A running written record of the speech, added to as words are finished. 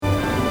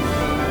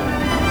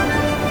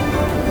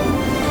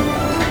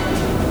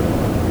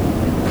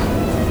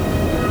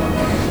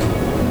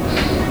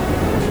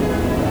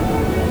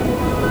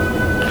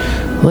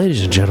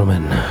Ladies and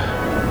gentlemen,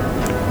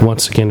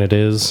 once again it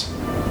is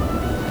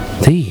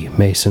the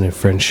Mason and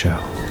Friends Show,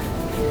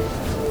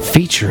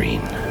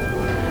 featuring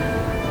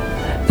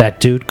that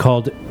dude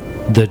called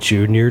the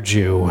Junior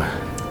Jew.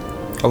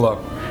 Hello.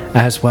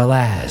 As well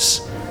as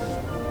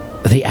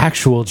the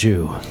actual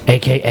Jew,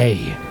 aka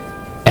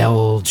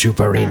El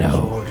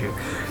Jubarino.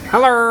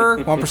 Hello.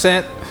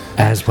 1%.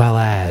 As well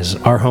as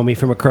our homie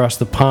from across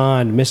the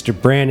pond, Mr.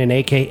 Brandon,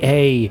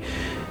 aka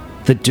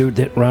the dude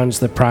that runs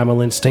the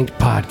Primal Instinct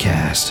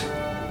podcast.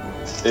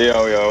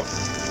 Yo.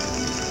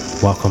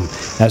 Welcome.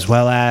 As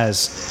well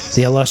as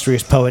the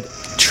illustrious poet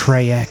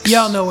Trey X.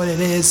 Y'all know what it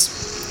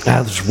is.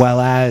 As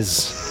well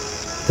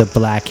as the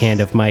Black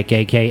Hand of Mike,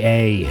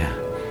 aka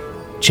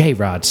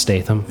J-Rod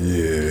Statham.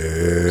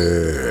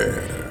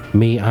 Yeah.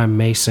 Me, I'm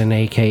Mason,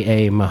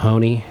 aka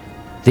Mahoney.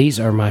 These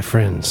are my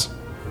friends.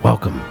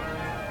 Welcome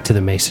to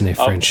the Mason and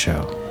Friends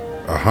Show.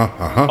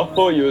 I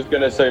thought you was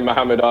gonna say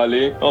Muhammad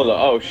Ali. I was like,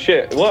 oh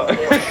shit, what?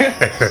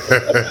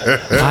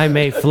 I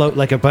may float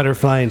like a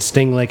butterfly and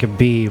sting like a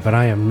bee, but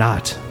I am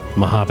not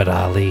Muhammad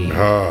Ali.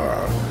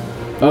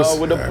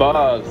 With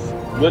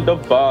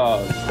the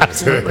bars.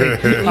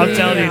 Absolutely. I'm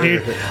telling you,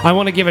 dude. I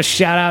want to give a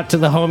shout out to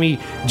the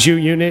homie Jew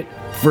Unit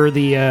for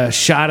the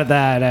shot of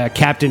that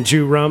Captain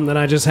Jew rum that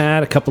I just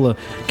had. A couple of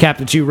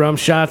Captain Jew rum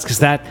shots, because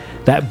that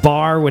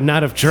bar would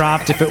not have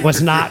dropped if it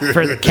was not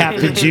for the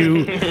Captain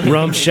Jew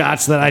rum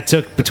shots that I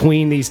took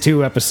between these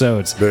two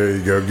episodes. There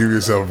you go. Give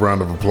yourself a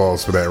round of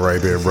applause for that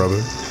right there, brother.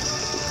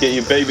 Get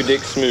your baby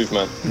dick smooth,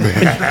 man.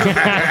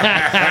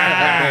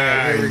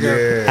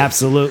 Yeah.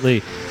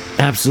 Absolutely.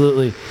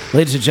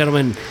 Ladies and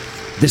gentlemen,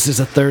 this is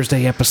a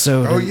Thursday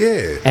episode. Oh,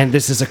 yeah. And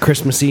this is a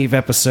Christmas Eve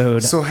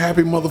episode. So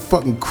happy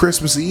motherfucking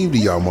Christmas Eve to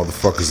y'all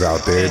motherfuckers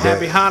out there.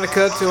 Happy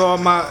Hanukkah to all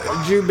my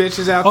Jew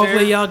bitches out Hopefully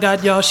there. y'all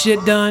got y'all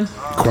shit done.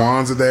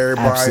 Kwanzaa to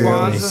everybody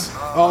Absolutely. else.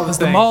 All the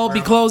The mall will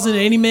be closing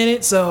any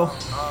minute, so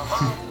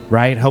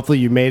Right? Hopefully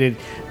you made it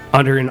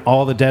under in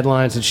all the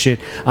deadlines and shit.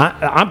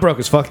 I'm broke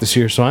as fuck this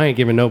year, so I ain't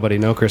giving nobody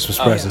no Christmas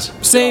presents.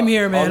 same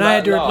here, man. On I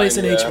had to that replace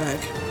an line, HVAC.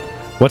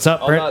 What's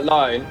up, On Brent? that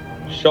line,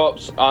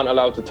 shops aren't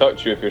allowed to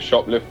touch you if you're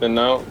shoplifting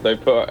now. They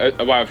put,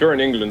 well, if you're in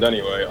England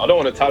anyway, I don't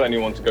want to tell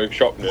anyone to go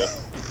shop there,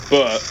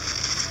 but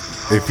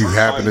If you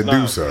happen to do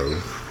Now. so.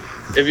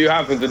 if you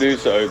happen to do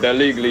so, they're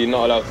legally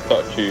not allowed to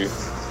touch you.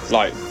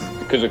 Like,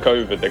 because of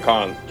COVID, they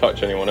can't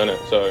touch anyone in it,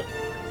 so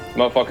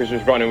motherfuckers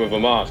just running with a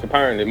mask.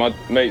 Apparently, my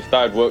mate's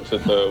dad works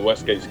at the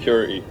Westgate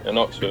Security in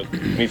Oxford,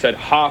 and he said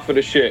half of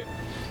the shit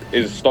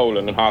is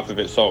stolen and half of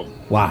it's sold.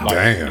 Wow.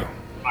 Damn.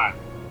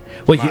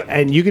 Well,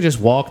 you could just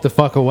walk the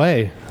fuck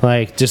away.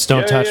 Like, just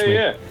don't touch me.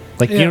 Yeah.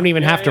 Like, you Yeah. don't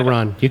even have to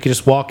run. You could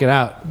just walk it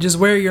out. Just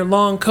wear your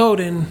long coat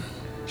and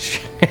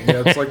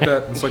Yeah, it's like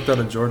that. It's like that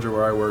in Georgia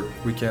where I work.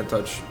 We can't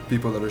touch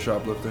people that are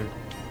shoplifting.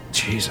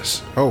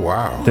 Jesus. Oh,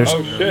 wow. There's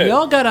Oh shit.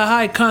 y'all got a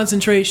high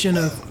concentration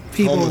of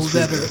people Homeless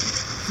that people.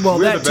 are. Well,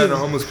 We had that to ban a too.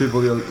 homeless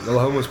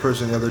homeless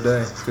person the other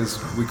day because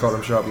we caught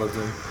him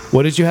shoplifting.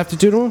 What did you have to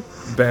do to him?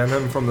 Ban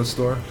him from the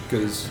store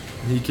because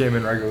he came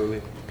in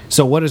regularly.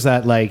 So what is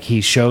that like?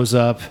 He shows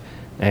up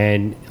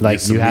and like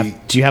Get some meat.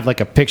 do you have like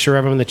a picture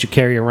of him that you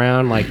carry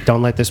around? Like,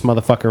 don't let this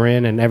motherfucker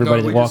in, and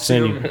everybody No, that we walks just see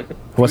in. him-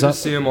 What's we up?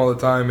 just see him all the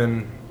time,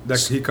 and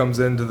he comes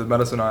into the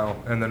medicine aisle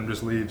and then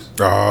just leaves.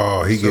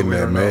 Oh, he So getting we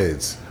that don't know.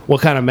 meds.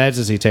 What kind of meds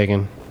is he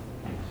taking?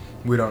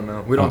 We don't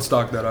know. We don't Oh.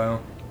 stock that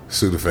aisle.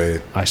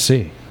 Sudafed. I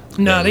see.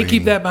 No, they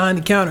keep that behind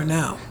the counter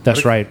now.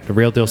 That's right. The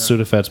real deal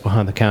Sudafed's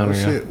behind the Oh, counter.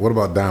 Yeah. shit. What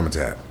about Diamond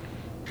Tap?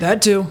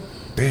 That too.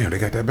 Damn, they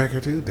got that back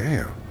here, too?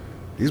 Damn.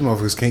 These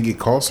motherfuckers can't get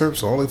cough syrup,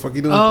 so all they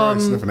fucking doing is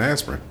probably sniffing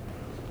aspirin.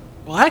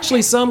 Well,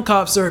 actually, some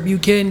cough syrup you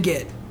can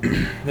get.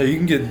 Yeah, you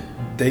can get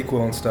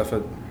Dayquil and stuff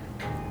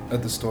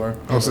at the store.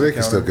 Oh, so they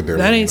can still get their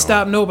That ain't you know.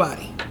 stop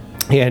nobody.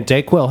 Yeah,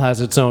 Dayquil has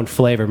its own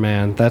flavor,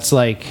 man. That's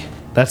like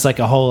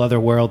a whole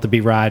other world to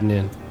be riding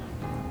in.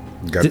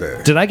 Got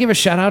that. Did I give a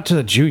shout out to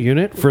the Jew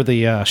unit for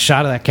the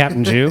shot of that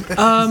Captain Jew?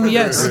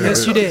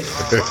 Yes, you did.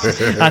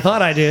 I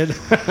thought I did.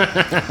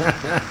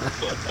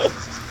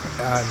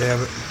 God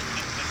damn it.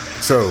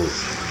 So,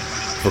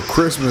 for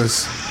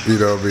Christmas, you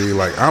know what I mean?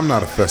 Like, I'm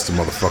not a festive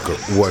motherfucker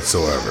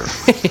whatsoever.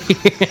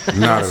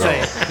 Not at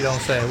all. You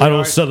don't say. I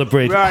don't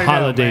celebrate we already know,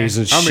 holidays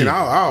and I shit. mean,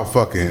 I'll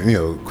fucking, you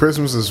know,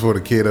 Christmas is for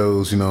the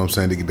kiddos, you know what I'm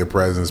saying, to get their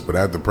presents, but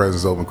after the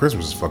presents open,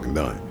 Christmas is fucking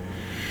done.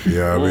 You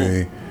know what I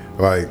mean?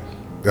 Like,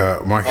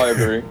 I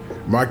agree.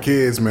 my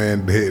kids,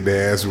 man, they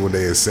ask me one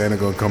day, is Santa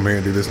gonna come here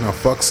and do this? No,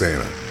 fuck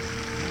Santa.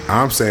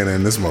 I'm Santa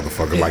in this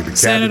motherfucker. Like the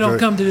Santa Catholic don't Church-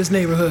 come to this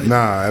neighborhood.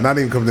 Nah, not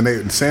even come to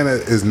neighbor. Santa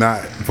is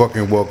not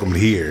fucking welcome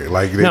here.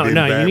 Like they No, did you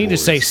Bad need to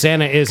Boys. say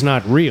Santa is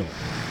not real.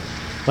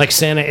 Like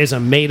Santa is a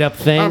made up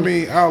thing. I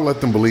mean, I'll let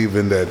them believe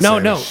in that. No,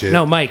 Santa no, shit.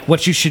 no, Mike.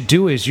 What you should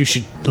do is you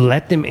should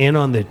let them in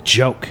on the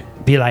joke.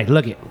 Be like,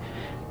 look it,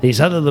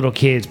 these other little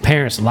kids'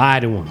 parents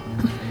lie to them,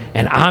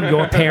 and I'm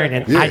your parent,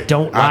 and Yeah, I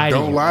don't lie. I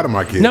don't to you. lie to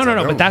my kids. No, I but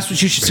don't. that's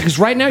what you should. Because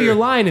right now you're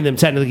lying to them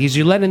technically, because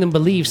you're letting them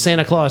believe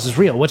Santa Claus is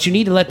real. What you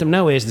need to let them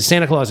know is that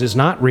Santa Claus is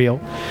not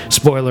real.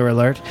 Spoiler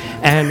alert.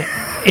 And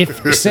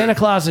if Santa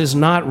Claus is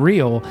not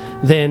real,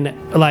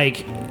 then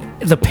like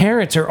the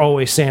parents are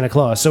always Santa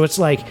Claus. So it's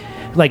like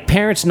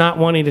parents not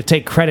wanting to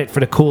take credit for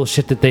the cool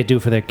shit that they do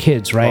for their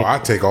kids, right? Oh, I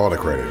take all the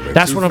credit. The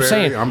That's tooth what I'm fairy,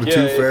 saying. I'm the Yeah,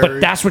 tooth yeah. fairy.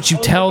 But that's what you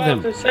tell I was them.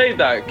 about to say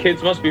that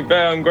kids must be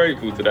very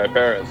ungrateful to their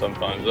parents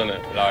sometimes, isn't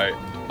it? Like,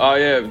 oh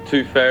yeah,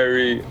 Tooth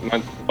Fairy,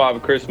 man, Father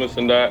Christmas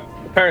and that.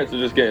 The parents are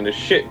just getting a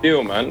shit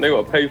deal, man. They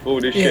got to pay for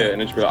all this Yeah. shit,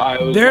 and it's be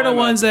like, They're the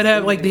ones that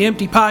have like the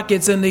empty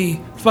pockets and the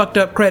fucked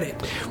up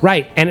credit.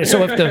 Right. And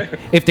so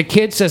if the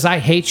kid says, I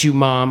hate you,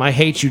 Mom, I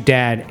hate you,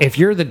 Dad, if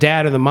you're the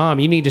dad or the mom,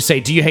 you need to say,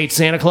 do you hate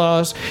Santa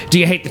Claus? Do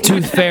you hate the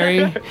Tooth Fairy?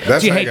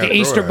 That's Do you how hate you the gotta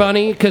Easter throw that.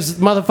 Bunny? Because,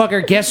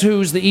 motherfucker, guess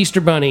who's the Easter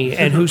Bunny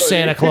and who's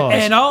Santa Claus?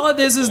 And all of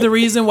this is the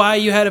reason why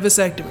you had a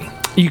vasectomy.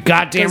 You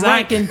goddamn Because I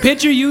right. can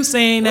picture you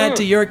saying that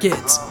to your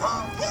kids.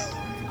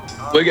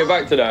 We'll get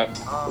back to that.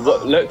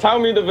 Tell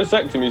me the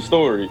vasectomy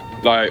story.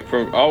 Like,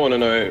 I want to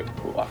know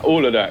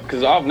all of that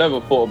because I've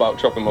never thought about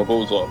chopping my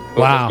balls off.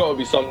 But Wow. There's got to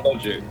be some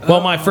logic.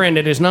 Well, my friend,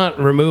 it is not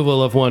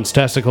removal of one's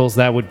testicles.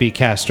 That would be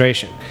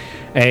castration.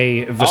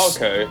 A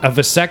Okay.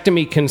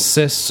 vasectomy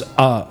consists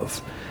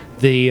of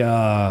the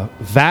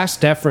vas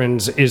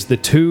deferens is the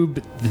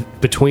tube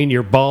between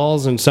your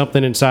balls and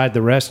something inside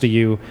the rest of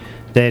you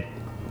that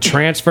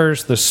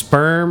transfers the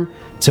sperm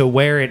to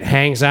where it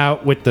hangs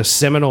out with the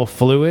seminal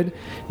fluid.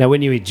 Now,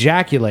 when you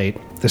ejaculate,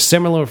 the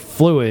seminal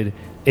fluid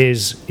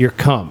is your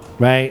cum,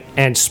 right?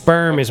 And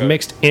sperm is Okay.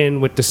 mixed in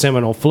with the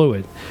seminal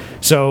fluid.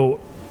 So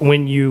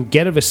when you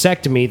get a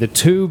vasectomy, the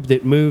tube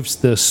that moves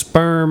the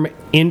sperm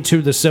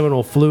into the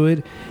seminal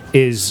fluid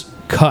is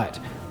cut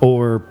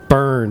or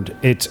burned.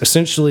 It's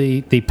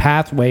essentially the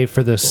pathway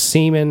for the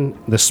semen,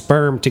 the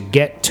sperm, to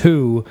get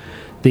to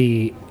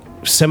the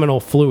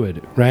seminal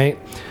fluid, right?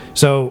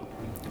 So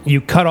you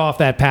cut off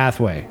that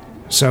pathway.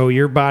 So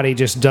your body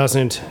just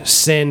doesn't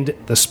send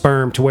the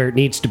sperm to where it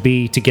needs to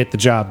be to get the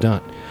job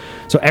done.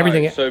 So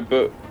everything... Right, so,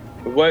 but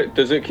wait,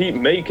 does it keep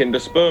making the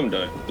sperm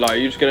though? Like,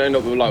 you're just gonna end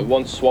up with like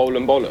one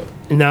swollen bollock.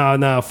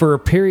 No. For a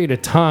period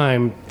of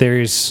time,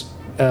 there's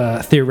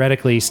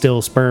theoretically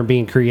still sperm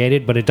being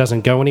created, but it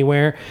doesn't go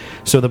anywhere.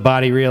 So the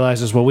body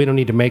realizes, well, we don't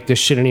need to make this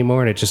shit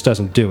anymore, and it just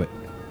doesn't do it.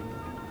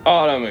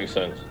 Oh, that makes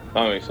sense.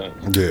 That makes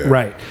sense. Yeah.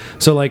 Right.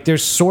 So, like,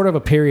 there's sort of a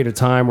period of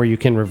time where you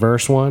can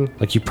reverse one.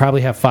 Like, you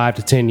probably have 5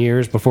 to 10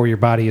 years before your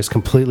body is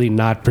completely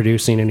not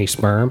producing any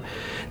sperm.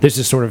 This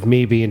is sort of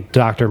me being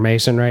Dr.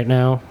 Mason right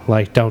now.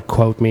 Like, don't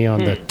quote me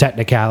on the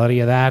technicality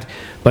of that.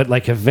 But,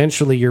 like,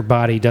 eventually your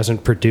body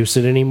doesn't produce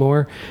it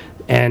anymore.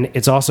 And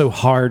it's also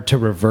hard to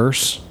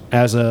reverse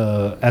as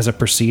a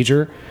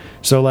procedure.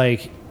 So,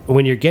 like,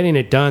 when you're getting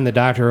it done, the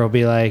doctor will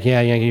be like,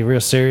 yeah, you're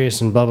real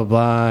serious and blah, blah,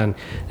 blah. And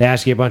they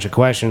ask you a bunch of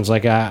questions.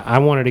 Like, I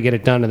wanted to get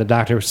it done. And the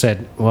doctor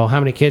said, well, how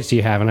many kids do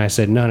you have? And I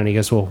said, none. And he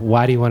goes, well,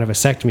 why do you want a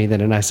vasectomy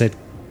then? And I said,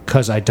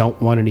 because I don't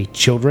want any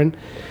children.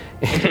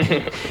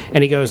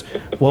 And he goes,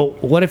 well,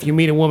 what if you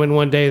meet a woman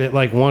one day that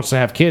like wants to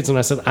have kids? And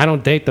I said, I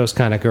don't date those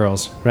kind of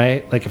girls,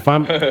 right? Like if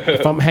I'm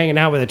hanging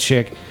out with a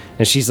chick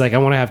and she's like, I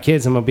want to have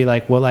kids, I'm gonna be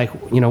like, well, like,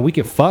 you know, we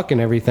can fuck and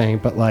everything,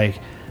 but like,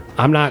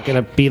 I'm not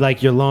gonna be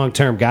like your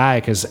long-term guy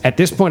because at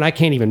this point I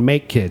can't even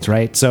make kids,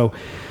 right? So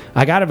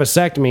I got a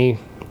vasectomy,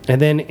 and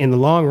then in the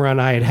long run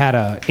I had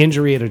a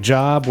injury at a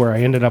job where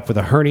I ended up with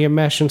a hernia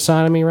mesh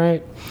inside of me,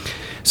 right?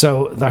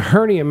 So the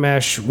hernia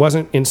mesh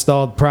wasn't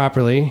installed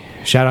properly.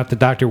 Shout out to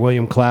Dr.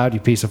 William Cloud, you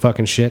piece of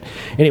fucking shit.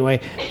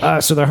 Anyway,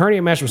 so the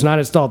hernia mesh was not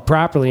installed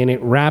properly, and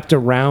it wrapped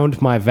around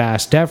my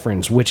vas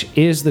deferens, which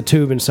is the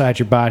tube inside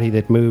your body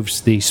that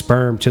moves the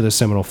sperm to the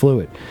seminal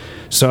fluid.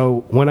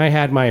 So when I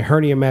had my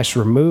hernia mesh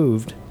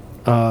removed,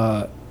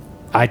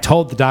 I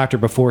told the doctor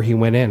before he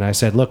went in, I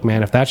said, look,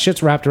 man, if that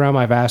shit's wrapped around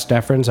my vas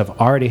deferens, I've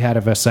already had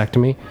a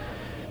vasectomy.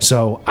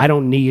 So I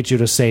don't need you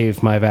to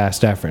save my vas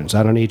deferens.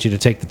 I don't need you to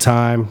take the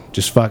time.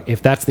 Just fuck.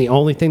 If that's the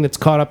only thing that's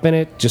caught up in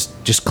it,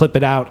 just clip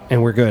it out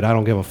and we're good. I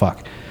don't give a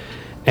fuck.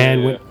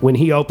 And when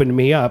he opened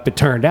me up, it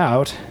turned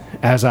out,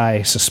 as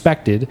I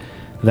suspected,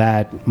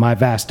 that my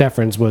vas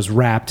deferens was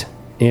wrapped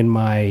in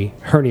my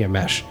hernia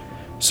mesh.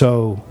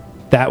 So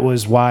that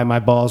was why my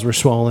balls were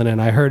swollen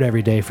and I hurt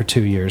every day for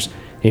 2 years,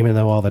 even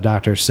though all the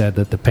doctors said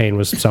that the pain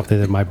was something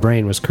that my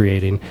brain was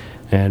creating.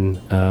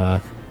 And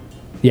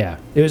yeah,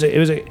 it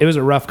was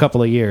a rough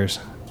couple of years.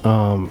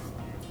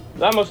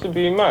 That must have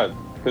been mad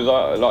because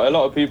like a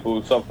lot of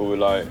people suffer with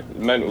like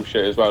mental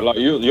shit as well. Like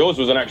yours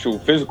was an actual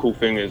physical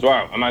thing as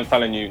well. A man's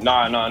telling you,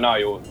 nah,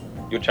 you're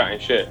chatting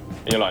shit,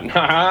 and you're like,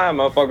 nah,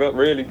 motherfucker,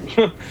 really?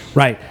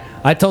 Right.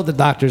 I told the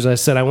doctors, I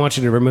said, I want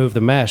you to remove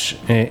the mesh.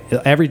 And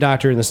every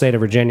doctor in the state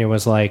of Virginia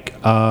was like,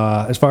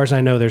 as far as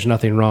I know, there's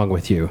nothing wrong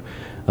with you.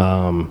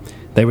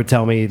 They would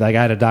tell me, like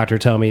I had a doctor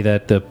tell me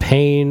that the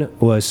pain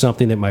was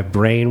something that my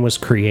brain was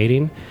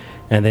creating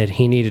and that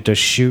he needed to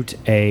shoot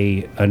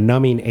a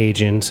numbing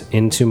agent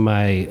into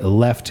my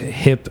left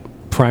hip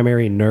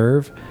primary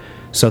nerve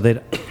so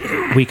that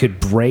we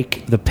could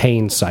break the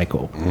pain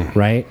cycle,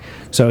 right?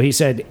 So he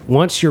said,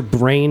 once your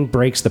brain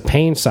breaks the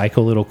pain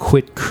cycle, it'll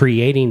quit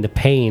creating the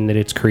pain that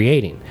it's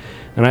creating.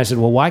 And I said,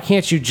 well, why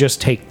can't you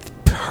just take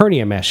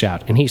hernia mesh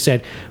out. And he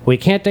said, we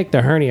can't take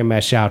the hernia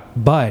mesh out,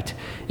 but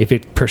if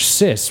it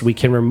persists, we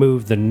can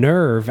remove the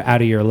nerve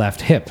out of your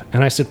left hip.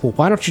 And I said, well,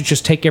 why don't you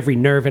just take every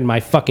nerve in my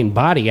fucking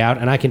body out,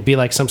 and I can be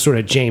like some sort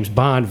of James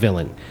Bond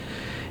villain.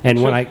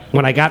 And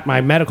when I got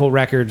my medical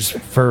records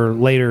for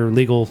later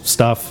legal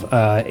stuff,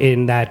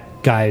 in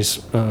that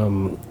guy's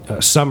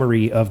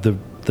summary of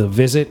the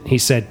visit, he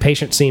said,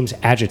 patient seems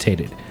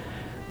agitated.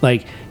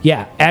 Like,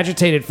 yeah,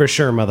 agitated for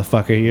sure,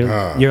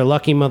 motherfucker. You're a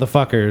lucky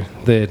motherfucker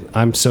that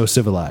I'm so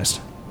civilized.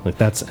 Like,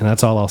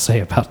 that's all I'll say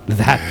about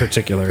that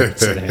particular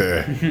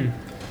incident.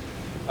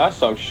 That's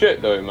some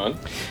shit, though, man.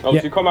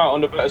 Obviously, come out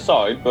on the better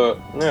side, but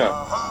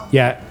yeah.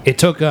 Yeah, it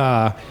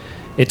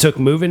took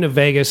moving to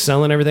Vegas,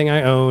 selling everything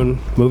I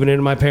own, moving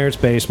into my parents'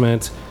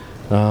 basement.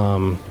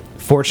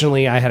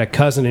 Fortunately, I had a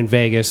cousin in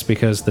Vegas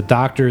because the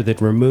doctor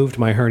that removed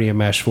my hernia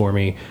mesh for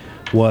me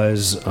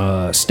was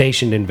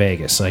stationed in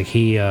Vegas. Like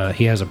he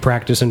has a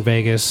practice in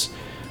Vegas.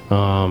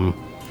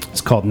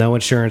 It's called No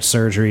Insurance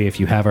Surgery. If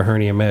you have a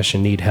hernia mesh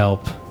and need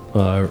help,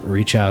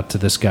 reach out to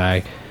this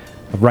guy.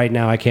 Right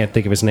now, I can't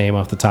think of his name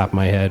off the top of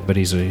my head, but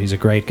he's a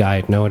great guy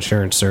at No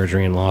Insurance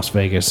Surgery in Las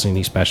Vegas, and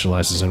he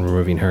specializes in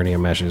removing hernia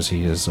meshes.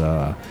 He's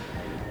the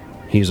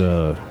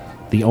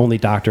only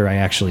doctor I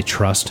actually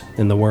trust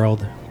in the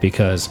world,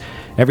 because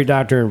every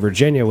doctor in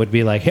Virginia would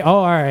be like, hey, oh,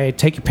 all right,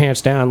 take your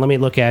pants down. Let me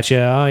look at you.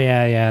 Oh,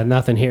 yeah,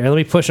 nothing here. Let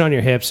me push on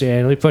your hips.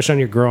 Yeah, let me push on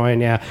your groin.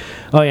 Yeah.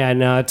 Oh, yeah,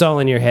 no, it's all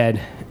in your head.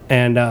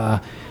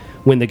 And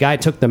when the guy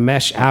took the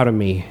mesh out of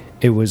me,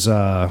 it was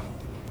hard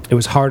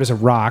as a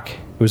rock.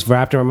 It was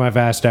wrapped around my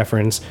vas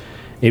deferens.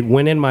 It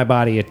went in my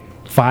body at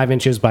 5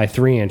 inches by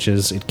 3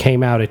 inches. It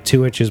came out at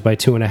 2 inches by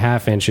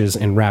 2.5 inches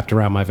and wrapped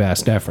around my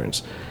vas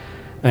deferens.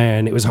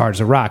 And it was hard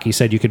as a rock. He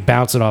said you could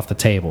bounce it off the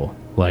table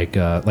like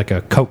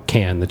a Coke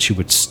can that you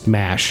would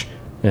smash,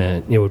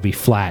 and it would be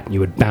flat. And you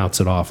would bounce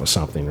it off of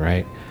something,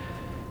 right?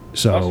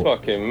 So That's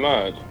fucking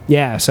mad.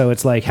 Yeah, so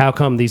it's like, how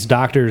come these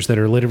doctors that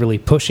are literally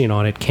pushing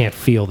on it can't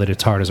feel that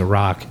it's hard as a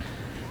rock?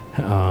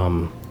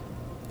 I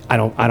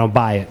don't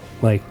buy it.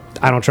 Like,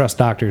 I don't trust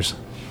doctors.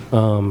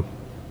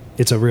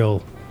 It's a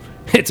real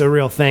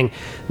thing.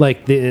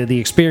 Like, the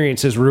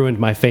experience has ruined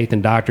my faith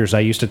in doctors.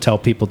 I used to tell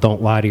people,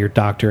 don't lie to your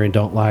doctor and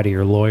don't lie to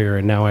your lawyer,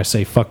 and now I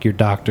say, fuck your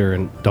doctor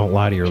and don't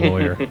lie to your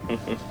lawyer.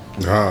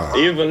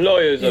 Even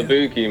lawyers are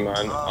bookie,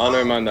 man. I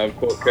know, man, that have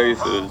court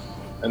cases,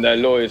 and their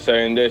lawyers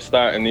saying this,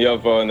 that, and the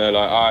other, and they're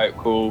like, all right,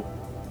 cool.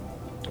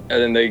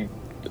 And then they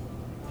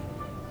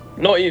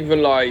not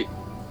even, like,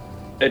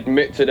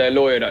 admit to their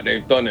lawyer that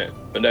they've done it,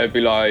 but they'd be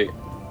like,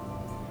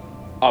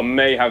 I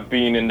may have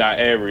been in that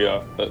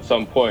area at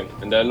some point,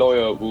 and their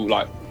lawyer will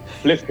like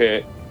flip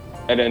it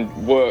and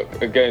then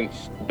work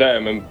against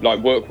them and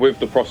like work with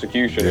the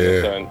prosecution in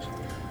a sense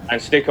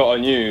and stick it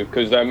on you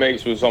because they're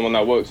mates with someone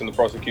that works in the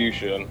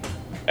prosecution.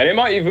 And it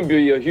might even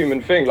be a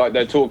human thing, like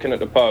they're talking at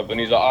the pub and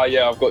he's like, oh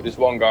yeah, I've got this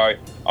one guy,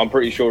 I'm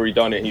pretty sure he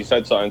done it, he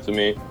said something to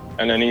me,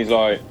 and then he's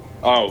like,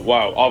 oh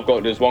wow, I've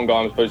got this one guy,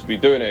 I'm supposed to be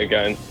doing it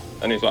again,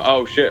 and he's like,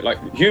 oh shit, like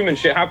human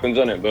shit happens,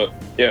 isn't it? But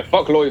yeah,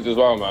 fuck lawyers as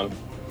well, man.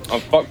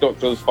 Fuck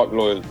doctors, fuck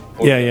lawyers.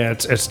 Yeah,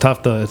 it's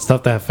tough to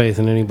have faith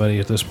in anybody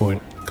at this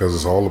point. Because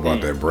it's all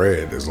about that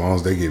bread. As long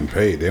as they getting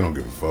paid, they don't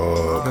give a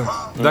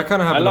fuck. That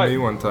kind of happened to me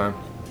one time.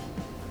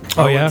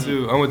 Oh,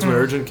 I went to an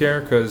urgent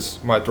care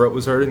because my throat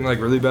was hurting like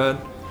really bad,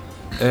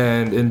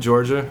 and in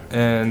Georgia,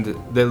 and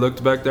they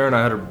looked back there and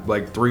I had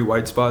like 3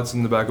 white spots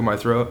in the back of my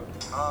throat,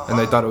 and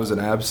they thought it was an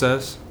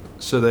abscess,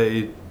 so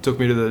they took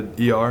me to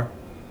the ER.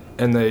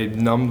 And they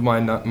numbed my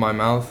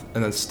mouth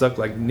and then stuck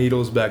like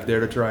needles back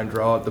there to try and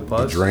draw out the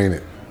pus. To drain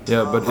it.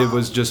 Yeah, but it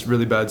was just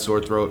really bad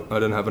sore throat. I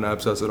didn't have an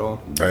abscess at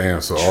all.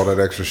 Damn, so all that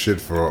extra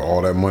shit for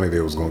all that money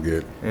they was going to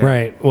get. Yeah.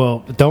 Right. Well,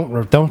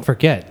 don't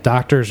forget,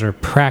 doctors are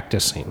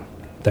practicing.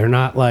 They're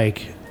not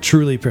like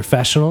truly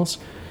professionals.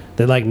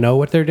 They like know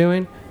what they're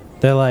doing.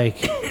 They're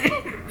like,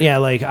 yeah,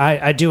 like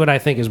I do what I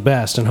think is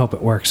best and hope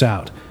it works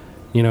out.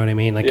 You know what I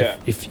mean? Like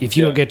if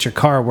you don't get your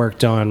car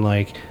worked on,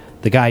 like,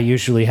 the guy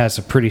usually has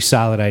a pretty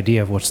solid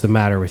idea of what's the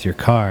matter with your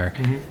car.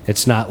 Mm-hmm.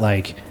 It's not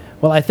like,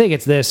 well, I think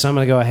it's this, so I'm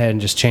going to go ahead and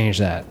just change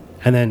that.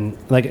 And then,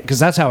 like, because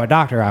that's how a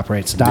doctor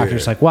operates. The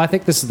doctor's like, well, I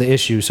think this is the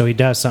issue, so he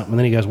does something. And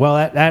then he goes, well,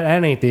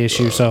 that ain't the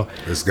issue, so...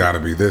 It's got to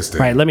be this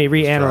thing. Right, let me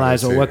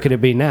reanalyze it. What could it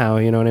be now?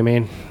 You know what I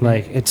mean?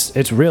 Like,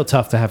 it's real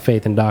tough to have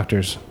faith in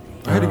doctors.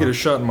 I had to get a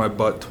shot in my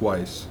butt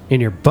twice. In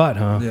your butt,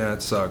 huh? Yeah,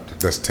 it sucked.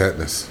 That's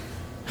tetanus.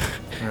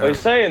 Are you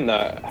saying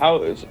that?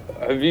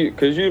 Have you,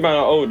 because you man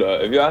are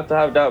older, have you had to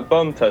have that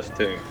bum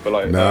testing for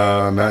like...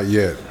 No, not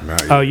yet.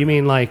 Oh, you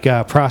mean like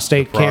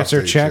prostate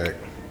cancer check?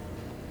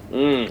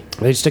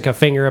 They stick a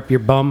finger up your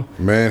bum?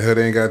 Manhood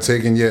ain't got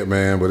taken yet,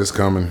 man, but it's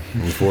coming,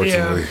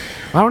 unfortunately.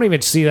 I don't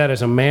even see that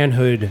as a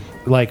manhood,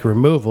 like,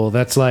 removal.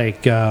 That's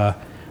like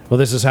well,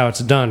 this is how it's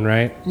done,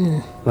 right?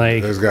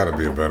 Like, There's got to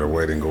be a better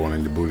way than going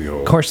in your booty hole.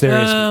 of course there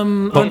is.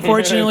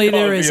 Unfortunately,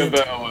 there There's isn't.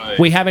 gotta be a better way.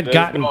 We haven't There's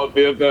gotten- gotta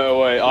be a better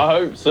way. I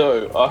hope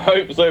so.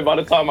 By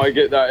the time I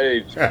get that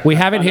age. We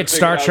haven't And hit to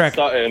Star figure out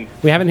Trek. something.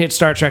 We haven't hit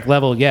Star Trek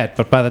level yet,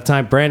 but by the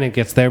time Brandon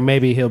gets there,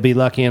 maybe he'll be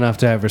lucky enough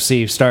to have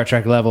received Star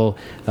Trek level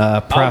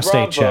prostate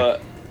I'd check. rather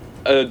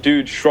a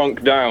dude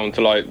shrunk down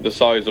to like the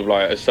size of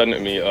like a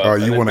centimeter. Oh,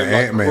 you and then want an do,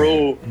 like, Ant-Man.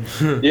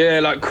 crawl- Yeah,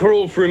 like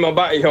crawl through my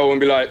batty hole and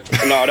be like,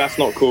 no, that's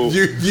not cool.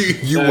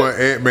 You want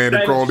Ant-Man to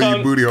then crawl in your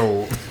some- booty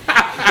hole.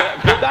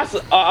 But that's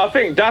I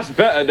think that's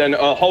better than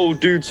a whole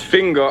dude's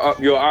finger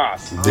up your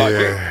ass. Like,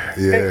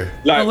 Yeah.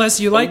 like, Unless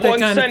you like that 1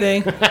 kind of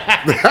cent- thing.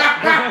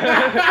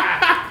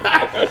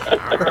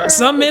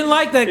 Some men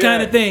like that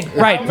kind of thing.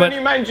 Right, How but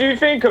many men do you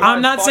think have I'm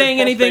had not 5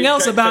 saying anything prostate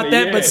else checks about in a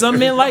that, year? but some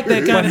men like that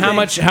kind but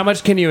of thing. how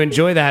much can you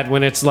enjoy that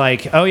when it's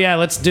like, oh yeah,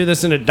 let's do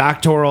this in a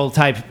doctoral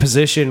type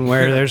position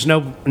where there's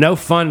no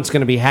fun's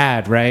going to be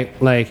had, right?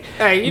 Like,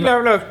 Hey, you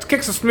never know.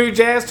 Kick some smooth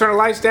jazz, turn the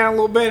lights down a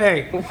little bit.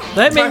 Hey,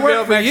 That may might be work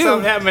able to for make you.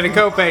 something happen in a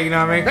copay. You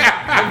know what I mean?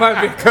 It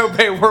might be a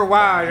copay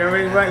worthwhile. You know what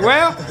I mean? Like,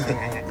 well,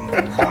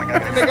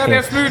 they got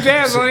that smooth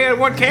jazz. Only had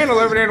one candle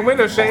over there in the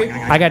window shade.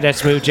 I got that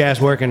smooth jazz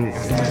working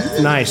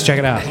nice. Check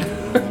it out.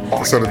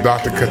 So the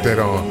doctor cut that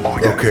on.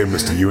 Okay,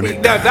 Mr. Unit.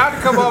 Now, doctor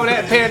come over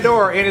that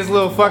Pandora in his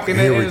little fucking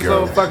Here we in his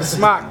go. little fucking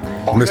smock.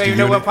 Don't Mr. even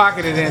know what Unit.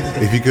 pocket it in.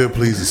 If you could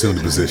please assume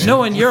the position.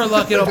 Knowing your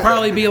luck, it'll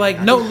probably be like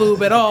no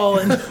lube at all.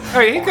 And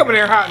Hey, he coming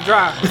there hot and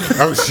dry.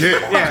 Oh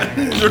shit.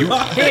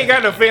 Yeah. He ain't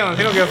got no feelings.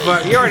 He don't give a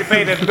fuck. He already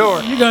paid at the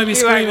door. You're gonna be He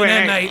screaming "Wait,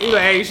 that hey," night. He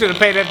like, hey, you should have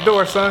paid at the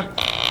door, son.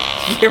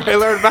 You may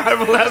learn about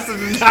him a lesson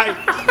tonight.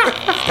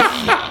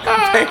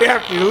 Pay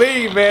after you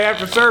leave, man.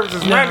 After service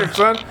is rendered,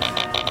 son.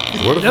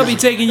 What if they'll be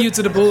it's- taking you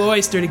to the Blue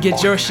Oyster to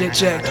get your shit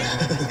checked.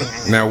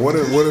 Now what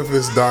if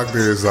this doctor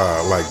is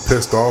like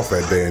pissed off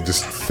that day and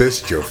just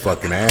fist your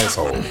fucking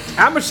asshole? I'm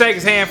gonna shake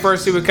his hand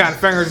first, see what kind of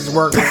fingers he's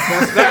working with.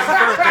 That's the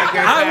first thing that's I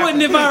happening.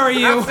 wouldn't if I were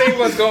you. I'll see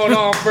what's going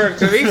on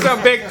first. If he's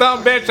some big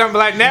thumb bitch, I'm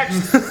like,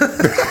 next.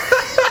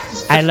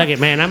 Hey, look it,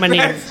 man. I'm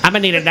gonna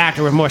need a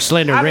doctor with more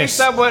slender I need wrists.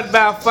 someone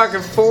about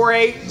fucking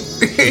 4'8".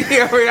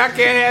 I mean, I can't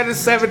have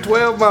this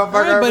 7'12" motherfucker.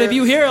 Right, but if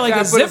you hear like a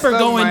Gotta put zipper thumb in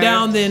going my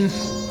down, hand.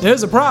 then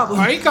there's a problem.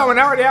 Oh, he coming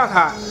already out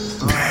hot.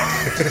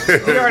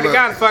 He already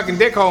got a fucking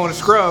dick hole in the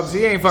scrubs.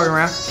 He ain't fucking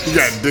around. You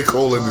got a dick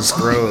hole in the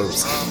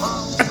scrubs.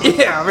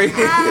 Yeah, I mean, he's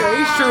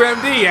true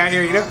MD out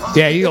here, you know.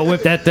 Yeah, you gonna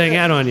whip that thing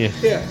out on you.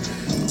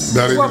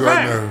 Not even What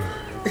right back? now.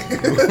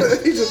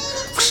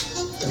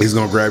 He's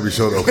gonna grab your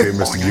shoulder. Okay,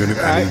 Mr. Unit,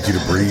 I need you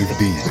to breathe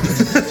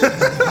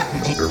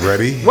deep. You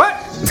ready? What?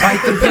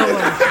 Bite the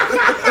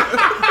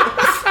pillow.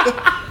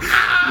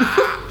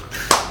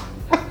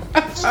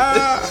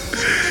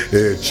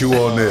 Yeah, chew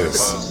on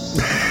this.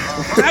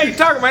 How you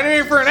talking about? It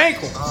ain't for an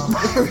ankle.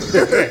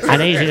 I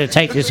need you to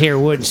take this here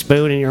wooden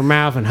spoon in your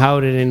mouth and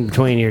hold it in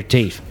between your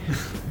teeth.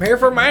 I'm here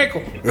for my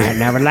ankle.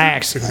 Now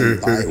relax.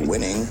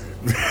 Winning.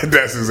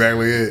 That's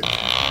exactly it.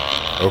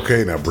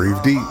 Okay, now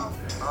breathe deep.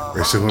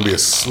 It's gonna be a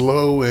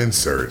slow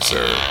insert,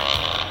 sir.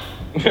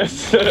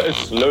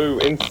 Slow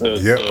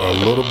insert. Yep,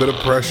 a little bit of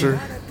pressure,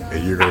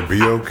 and you're gonna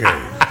be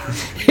okay.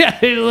 Yeah,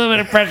 a little bit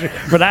of pressure.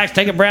 Relax.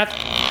 Take a breath.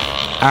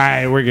 All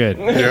right, we're good.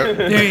 Yep.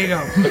 There you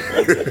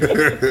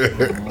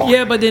go.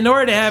 Yeah, but in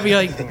order to have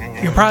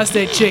your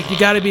prostate checked, you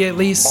got to be at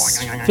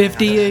least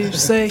 50. You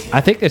say?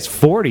 I think it's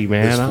 40,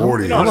 man. It's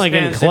 40. I'm like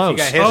getting Depends if you close.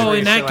 got history Oh, in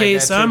and that shit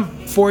case, like that,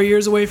 I'm 4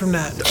 years away from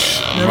that.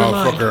 Never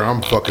mind. Motherfucker,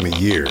 I'm fucking a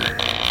year.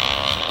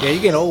 Yeah, you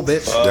getting old,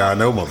 bitch. Yeah, I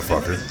know,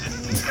 motherfucker.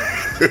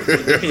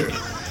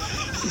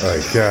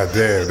 Like,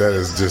 goddamn, that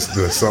is just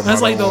something.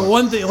 That's I like the don't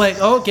want. one thing. Like,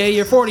 okay,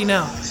 you're 40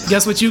 now.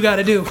 Guess what you got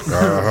to do?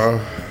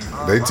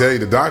 They tell you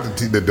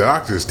the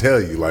doctors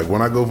tell you, like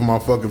when I go for my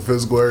fucking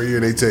physical area,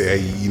 they tell you, hey,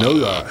 you know,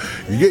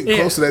 you're getting Yeah.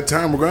 close to that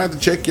time. We're gonna have to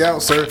check you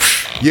out, sir.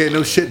 Yeah,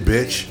 no shit,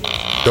 bitch.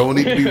 Don't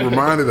need to be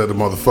reminded of the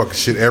motherfucking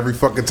shit every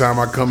fucking time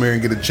I come here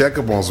and get a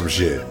checkup on some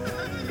shit.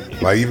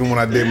 Like even when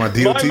I did my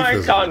DOT My man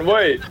physical. can't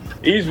wait.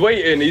 He's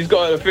waiting. He's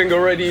got a finger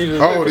ready. He's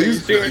just Oh, looking.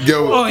 these He's seeing-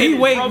 yo, Oh, he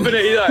waiting. rubbing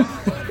it. He's like,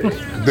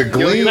 the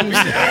yo, you'll gleams. be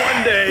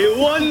there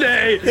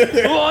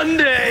one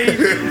day,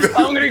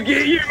 I'm gonna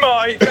get you,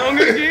 mate. I'm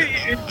gonna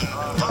get you.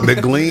 The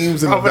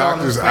gleams in the Rub it on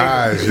doctor's his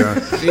eyes,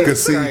 yeah.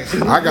 Cause see,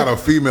 I got a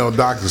female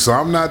doctor, so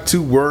I'm not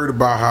too worried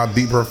about how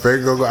deep her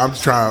finger go. I'm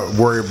just trying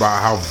to worry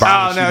about how Oh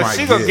violent no, she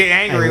she might gonna get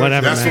angry. Hey,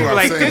 whatever, That's man. what I'm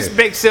Like saying. this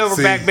big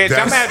silverback See, bitch.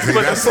 I'm gonna have to put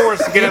the that's-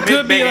 force to get up It his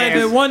could be big like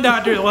the ass. one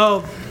doctor.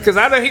 Well, Cause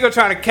I know he gonna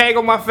try to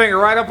kegel my finger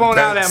right up on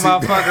out of that See,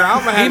 motherfucker. I'm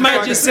gonna have he to might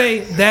fucking- just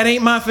say, "That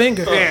ain't my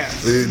finger." Yeah.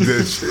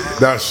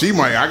 Now she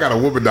might. I got a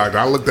woman doctor.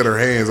 I looked at her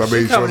hands. I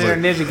made sure. Coming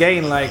in there ninja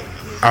gating like.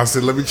 I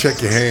said, let me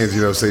check your hands.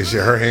 You know, say shit.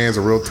 Her hands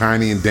are real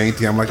tiny and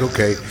dainty. I'm like,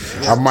 okay,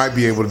 I might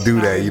be able to do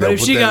that. You know, But if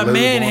put she that got lube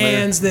man on there.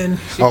 hands, then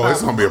Oh,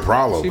 it's gonna be a She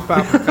problem.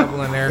 popped a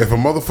couple in there. If a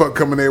motherfucker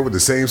come in there with the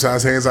same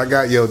size hands I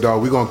got, yo,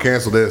 dog, we gonna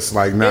cancel this.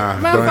 Like, nah,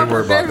 don't even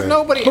worry about There's that.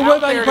 nobody but out what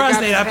about there your that got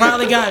prostate? I hands.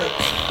 probably got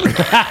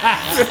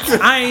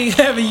it. I ain't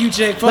having you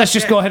check. Fuck Let's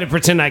just that. go ahead and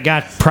pretend I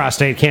got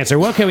prostate cancer.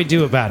 What can we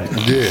do about it?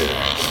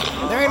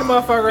 Yeah. There ain't a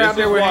motherfucker out This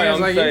there is with why hands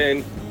I'm like you.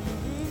 saying.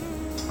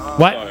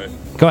 What? Sorry.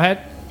 Go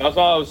ahead. That's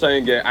why I was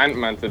saying get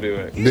Ant-Man to do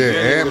it. Yeah,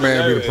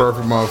 Ant-Man be the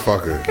perfect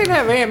motherfucker. Can't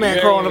have Ant-Man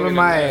Yeah, crawling up you in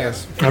my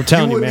ass. I'm You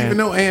telling you, wouldn't man. even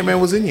know Ant-Man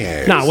was in your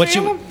ass. Nah, what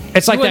Sam? you?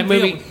 It's like that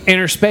wouldn't movie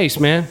Inner Space,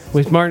 man,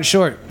 with Martin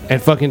Short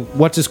and fucking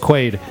what's his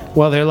Quaid.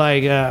 Well, they're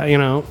like,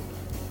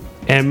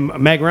 and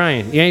Meg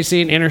Ryan. You ain't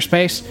seen Inner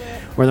Space,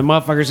 where the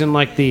motherfucker's in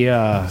like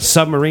the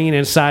submarine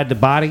inside the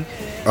body.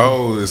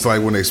 Oh, it's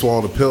like when they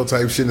swallow the pill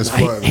type shit and it's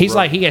flooding. He's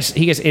bro. like he gets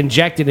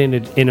injected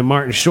into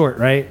Martin Short,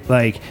 right?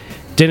 Like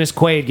Dennis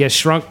Quaid gets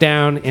shrunk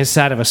down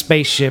inside of a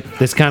spaceship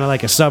that's kind of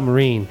like a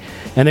submarine,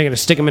 and they're gonna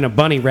stick him in a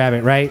bunny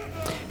rabbit, right?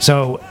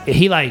 So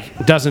he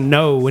like doesn't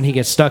know when he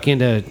gets stuck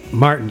into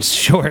Martin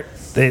Short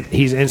that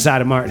he's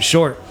inside of Martin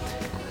Short,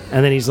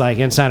 and then he's like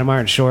inside of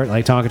Martin Short,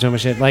 like talking to him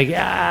and shit. Like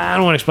I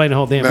don't want to explain the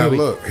whole damn Now movie.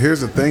 look,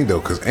 here's the thing though,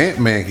 because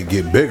Ant-Man can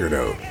get bigger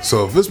though.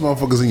 So if this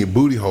motherfucker's in your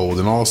booty hole,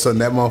 then all of a sudden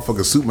that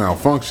motherfucker's suit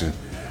malfunction,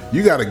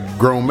 you got a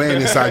grown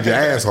man inside your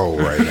asshole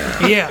right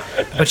now. Yeah.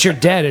 But you're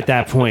dead at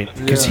that point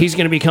because he's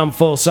gonna become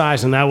full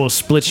size, and that will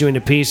split you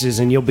into pieces,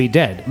 and you'll be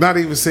dead. Not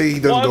even say he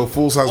doesn't go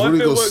full size. What What if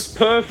he it goes? works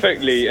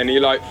perfectly and he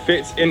like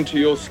fits into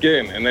your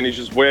skin and then he's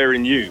just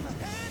wearing you?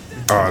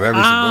 Oh, that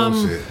be some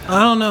bullshit. I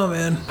don't know,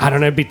 man. I don't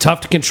know. It'd be tough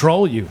to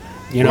control you,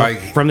 Like-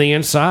 from the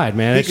inside,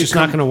 man. It's could just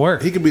not come- gonna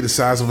work. He could be the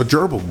size of a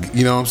gerbil.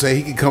 You know what I'm saying?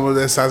 He could come up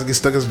that size and get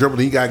stuck as a gerbil.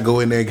 Then you got to go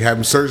in there and have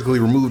him surgically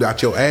removed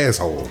out your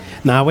asshole.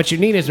 Now, what you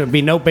need is to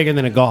be no bigger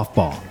than a golf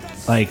ball.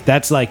 Like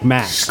that's like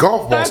max.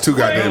 Golf ball's too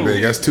goddamn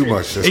big. That's too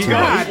much. That's too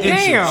God much.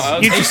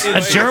 damn. You just a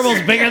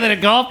gerbil's bigger than a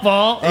golf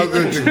ball.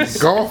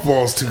 Golf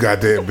ball's too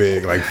goddamn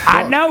big. Like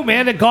I fuck. know,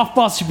 man. The golf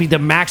ball should be the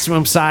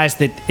maximum size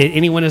that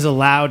anyone is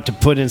allowed to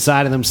put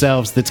inside of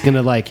themselves. That's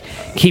gonna like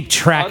keep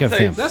track I'd of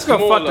say him. Let's go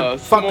fuck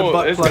the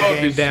butt It's plug gotta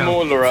be game down.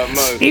 smaller at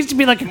most. It needs to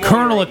be like a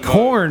kernel of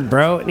corn,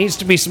 bro. It needs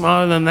to be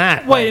smaller than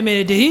that. Wait a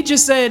minute. Did he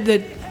just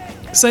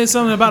say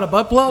something about a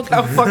butt plug?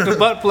 I'll fuck the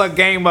butt plug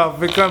game up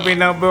if it couldn't be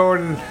no more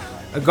than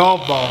a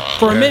golf ball.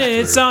 For a That's minute,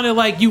 it true. sounded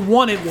like you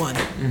wanted one.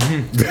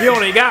 You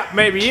only got,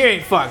 maybe you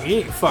ain't fuck. You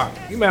ain't fuck.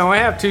 You may only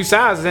have two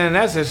sizes in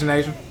that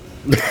situation.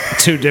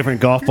 Two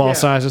different golf ball Yeah.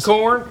 sizes.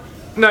 Corn.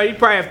 No, you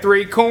probably have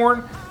three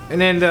corn, and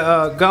then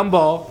the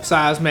gumball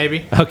size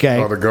maybe. Okay.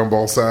 Oh, the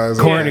gumball size.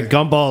 Corn Okay. and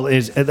gumball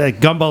is the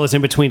gumball is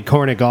in between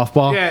corn and golf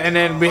ball. Yeah, and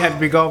then we had to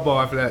be golf ball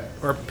after that,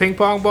 or ping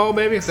pong ball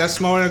maybe. Is that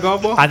smaller than a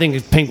golf ball? I think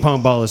a ping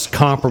pong ball is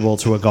comparable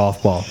to a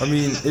golf ball. I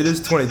mean, it is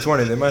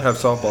 2020. They might have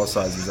softball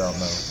sizes out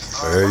now.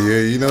 Yeah,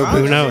 you know.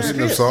 Who knows?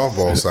 Getting them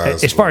softball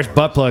size. As far as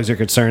butt plugs are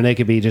concerned, they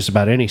could be just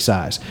about any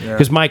size.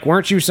 Because Mike,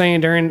 weren't you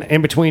saying during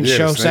in between Yeah,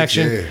 show the snakes,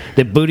 section yeah.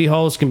 that booty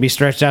holes can be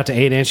stretched out to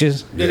 8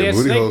 inches? yeah, they had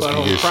booty snake holes can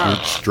buttholes get prior.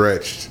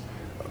 stretched.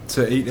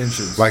 To 8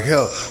 inches. Like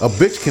hell, a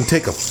bitch can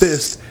take a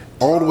fist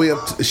all the way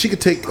up. She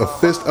could take a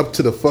fist up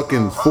to the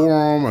fucking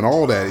forearm and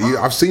all that.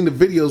 I've seen the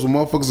videos where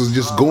motherfuckers is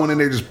just going in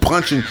there, just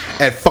punching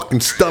at fucking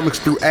stomachs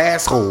through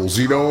assholes.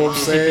 You know what I'm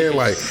saying?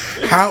 Like,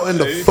 how in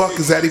the fuck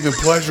is that even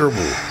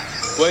pleasurable?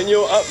 When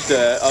you're up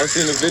there, I've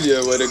seen a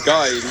video where the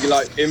guy he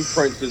like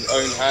imprints his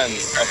own hand.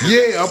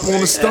 Yeah, up on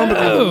the stomach.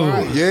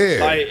 Yeah,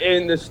 Like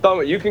in the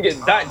stomach, you can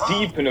get that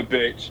deep in a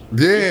bitch.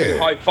 yeah.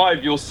 High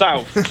five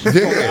yourself.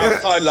 Yeah.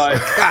 Outside,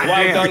 like,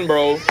 well done,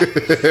 bro.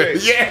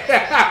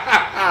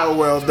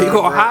 Well done. You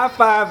go bro. high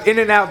five in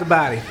and out the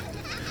body.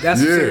 That's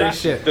some Yeah. serious That's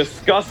shit.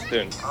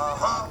 disgusting.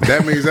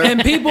 That means that.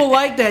 And people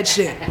like that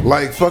shit.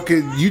 Like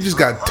fucking, you just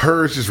got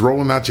turds just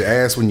rolling out your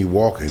ass when you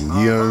walking.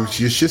 You know,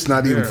 your shit's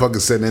not even fucking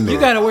sitting in there. You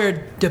gotta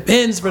wear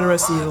Depends for the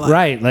rest of your life.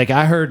 Right. Like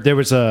I heard there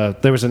was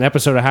an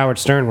episode of Howard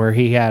Stern where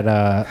he had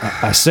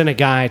sent a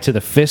guy to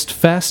the Fist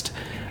Fest.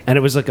 And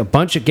it was like a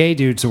bunch of gay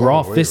dudes who were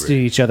all wait a fisting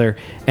minute. each other,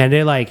 and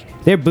they're like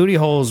their booty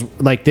holes,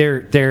 like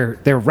their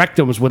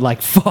rectums would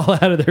like fall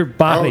out of their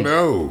body.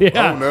 Oh, no.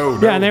 Yeah. Oh, no,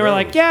 Yeah, and they no, were no.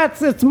 like, yeah,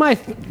 it's my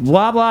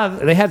blah blah.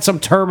 They had some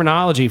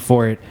terminology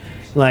for it.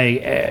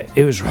 Like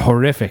it was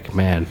horrific,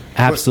 man.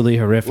 Absolutely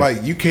horrific.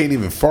 Like you can't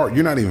even fart.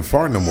 You're not even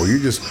farting no more. You're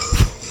just.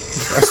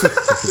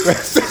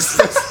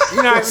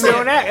 You're not even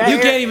doing that. You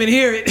can't even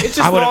hear it. It's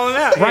I just would falling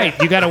out. right.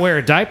 You got to wear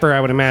a diaper, I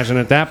would imagine,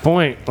 at that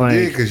point. Like,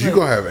 Yeah, because you're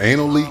gonna have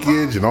anal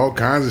leakage and all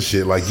kinds of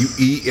shit. Like you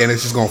eat and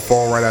it's just gonna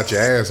fall right out your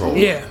asshole.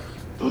 Yeah.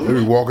 You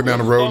be walking down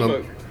the road.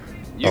 Stomach.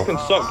 You can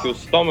suck your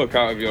stomach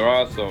out of your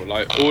asshole,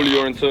 like all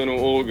your internal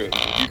organs.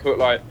 If you put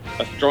like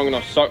a strong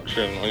enough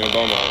suction on your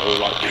bum or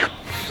like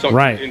suction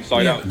Right.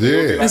 inside out. Yeah.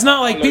 You'll be It's not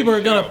like people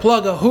are gonna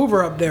plug a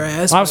Hoover up their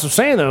ass. I was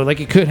saying though,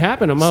 like it could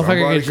happen. A Somebody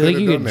motherfucker could, could like,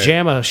 have you done could that.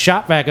 jam a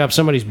shot back up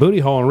somebody's booty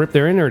hole and rip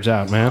their innards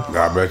out, man.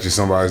 I bet you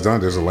somebody's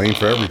done. There's a lane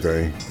for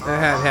everything. That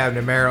had happened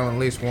in Maryland at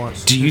least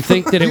once. Do you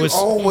think that it You was?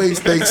 always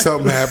think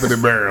something happened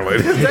in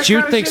Maryland. That you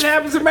kind of think- shit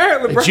happens in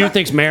Maryland, bro. Do you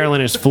think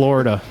Maryland is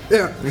Florida?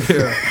 Yeah.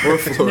 Or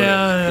Florida.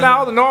 No. Now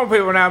all the normal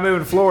people are now moving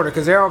to Florida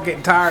because they're all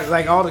getting tired.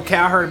 Like all the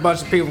I heard a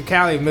bunch of people from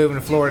Cali moving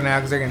to Florida now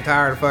because they're getting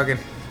tired of fucking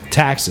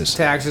Taxes.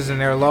 taxes and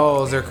their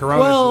laws, their corona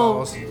Well,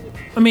 laws.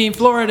 I mean,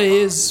 Florida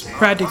is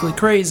practically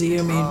crazy.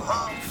 I mean,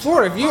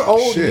 Florida, if you're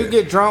old and Shit. you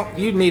get drunk,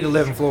 you need to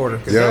live in Florida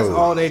because Yo. that's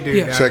all they do.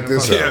 Yeah. down Check in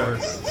this fucking out.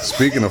 Florida.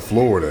 Speaking of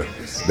Florida,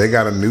 they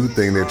got a new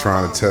thing they're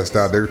trying to test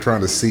out. They're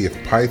trying to see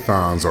if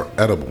pythons are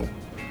edible.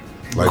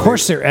 Like Of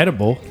course, they're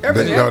edible.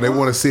 they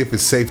want to see if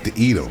it's safe to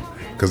eat them.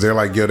 Because they're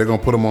like, yo, they're going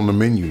to put them on the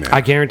menu now.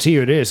 I guarantee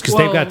you it is because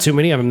they've Well, got too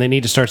many of them. They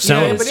need to start Yeah,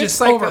 selling it's them.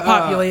 just like,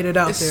 overpopulated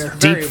out it's there.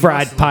 Deep very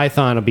fried muscly.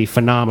 python will be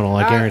phenomenal.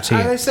 I guarantee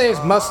They you. say it's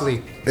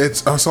muscly.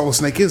 That's all a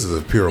snake is a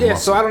pure Yeah,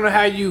 muscle. so I don't know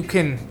how you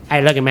can.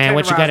 Hey, look, man,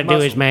 what you got to do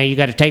is, man, you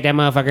got to take that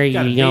motherfucker,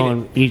 gotta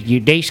you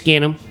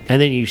de-skin them, and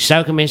then you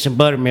soak them in some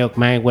buttermilk,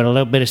 man, with a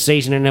little bit of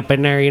seasoning up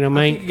in there, you know what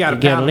I mean? think you gotta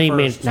gotta pound 'em leave 'em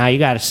in. first. Now, you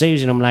got to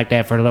season them like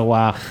that for a little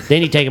while.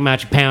 Then you take them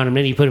out, you pound them,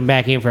 then you put them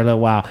back in for a little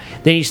while.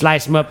 Then you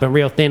slice them up in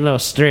real thin little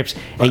strips,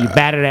 and you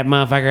batter that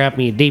motherfucker up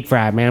and you deep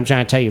fry it, man. I'm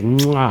trying to tell you,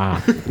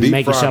 mwah. Deep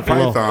Make fried yourself a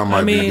little... python might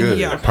I mean, be good.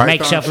 yeah. Python Make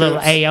yourself a little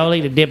chips.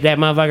 aioli to dip that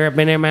motherfucker up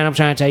in there, man. I'm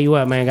trying to tell you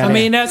what, man. I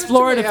mean, that's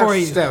Florida for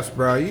you. Steps,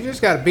 bro. You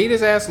just gotta beat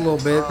his ass a little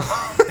bit,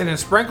 and then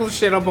sprinkle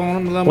shit up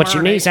on him. what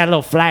you need is that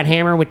little flat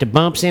hammer with the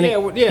bumps in it. Yeah,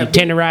 well, yeah, You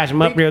tenderize them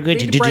up beat- real good.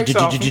 beat the brakes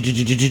off and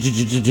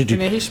Trying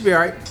then he should be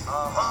alright.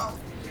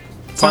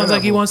 Sounds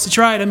like he wants to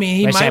try it. I mean,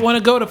 he What's might that? want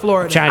to go to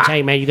Florida. to tell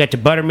you, man, you got to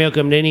buttermilk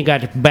them, then you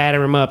got to batter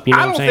them up. You know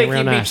I what I'm don't saying? think Real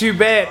he'd nice. be too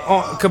bad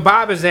on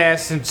kebab his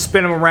ass and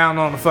spin him around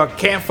on the fucking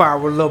campfire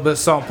with a little bit of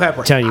salt and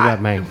pepper. Tell you what,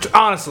 man.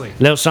 Honestly.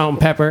 Little salt and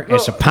pepper and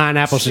some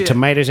pineapples and shit.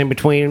 tomatoes in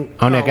between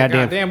on that Oh,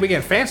 goddamn. we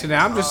getting fancy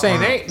now. I'm just saying,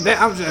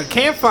 I'm just, a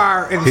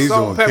campfire and He's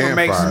salt and doing pepper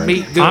makes campfire.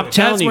 meat good. I'm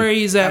telling That's you. where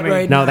he's at I mean,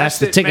 right No, now. that's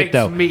the That shit ticket, makes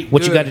though. meat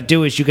What you good. got to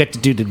do is you got to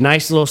do the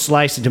nice little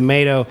slice of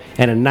tomato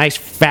and a nice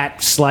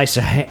fat slice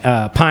of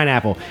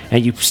pineapple,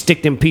 and you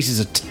stick them pieces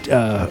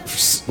of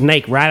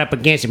snake right up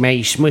against it, man.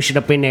 You smush it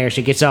up in there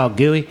so it gets all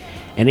gooey,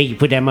 and then you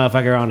put that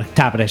motherfucker on the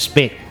top of that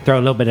spit. Throw a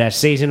little bit of that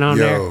seasoning on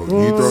there. Yo,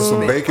 you throw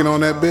some bacon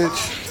on that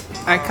bitch?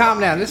 Hey, calm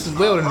down. This is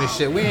wilderness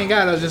shit. We ain't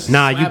gotta just.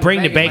 Nah, you slap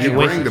bring the bacon You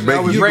with bring the you.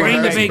 bacon. we You bring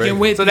Bring the Right. bacon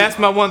with So you. that's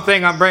my one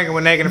thing I'm bringing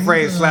when Naked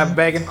Afraid. Slap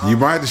bacon. You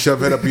might have to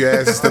shove it up your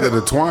ass instead of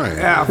the twine.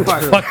 Ah,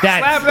 fuck. Fuck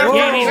that. Slap that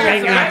You ain't bacon. eating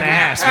bacon out the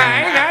ass,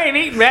 man. I ain't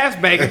eating ass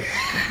bacon.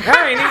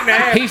 I ain't eating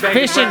ass He's bacon.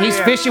 fishing. bro. He's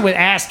Yeah. fishing with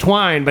ass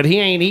twine, but he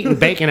ain't eating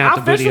bacon out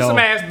I'll the fish booty with some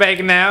hole. ass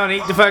bacon now and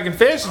eat the fucking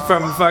fish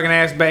from the fucking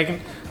ass bacon.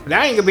 But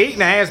I ain't gonna be eating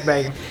the ass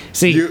bacon.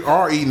 See, You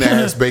are eating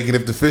ass bacon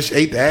if the fish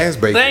ate the ass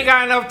bacon. They ain't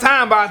got enough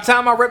time. By the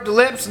time I rip the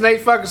lips and they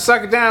fucking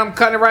suck it down, I'm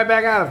cutting it right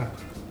back out of them.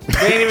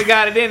 They ain't even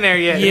got it in there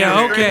yet.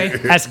 Yeah, okay.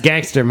 that's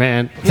gangster,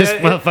 man. This Yeah,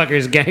 it- motherfucker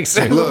is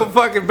gangster. That little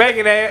fucking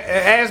bacon,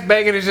 ass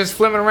bacon is just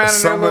flimming around in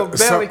their Some little of,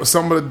 belly.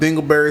 some of the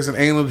dingleberries and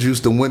anal juice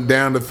that went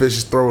down the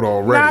fish's throat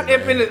already. Not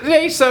if man.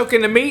 they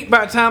soaking the meat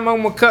by the time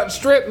I'm gonna cut and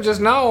strip and just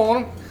gnaw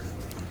on them.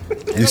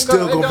 You're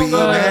still it gonna be don't go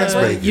eating that ass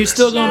way. bacon. You're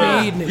still going to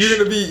be eating it. You're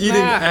gonna be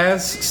eating Nah.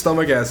 ass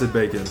stomach acid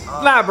bacon.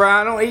 Nah, bro,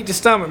 I don't eat the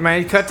stomach,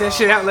 man. You cut that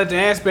shit out, let the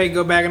ass bacon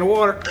go back in the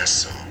water.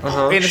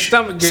 In the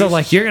stomach juice. So,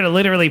 like, you're gonna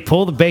literally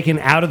pull the bacon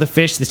out of the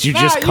fish that you Nah,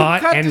 just you caught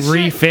cut and the shit.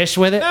 re-fish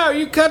with it. No,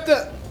 you cut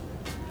the.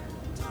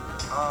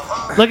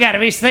 Look at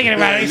him; he's thinking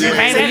about it. He's like,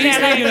 man, So he's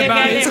thinking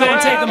about it. It's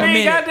gonna take him a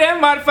minute. Goddamn,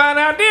 about to find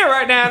out there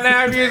right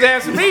now if you was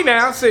asking me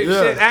now. See,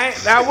 shit,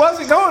 I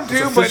wasn't going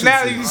to, but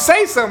now that you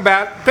say something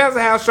about it, depends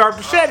on how sharp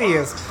the shed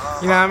is.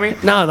 You know what I mean?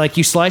 No, like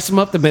you slice them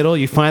up the middle,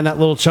 you find that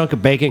little chunk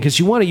of bacon because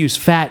you want to use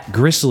fat,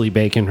 gristly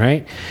bacon,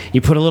 right?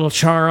 You put a little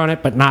char on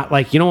it, but not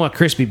like you don't want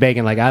crispy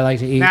bacon like I like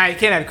to eat. Nah, you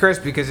can't have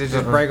crispy because it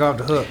just break off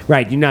the hook.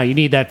 Right? You know, you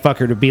need that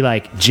fucker to be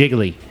like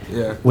jiggly,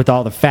 Yeah. with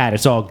all the fat.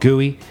 It's all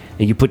gooey,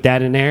 and you put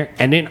that in there,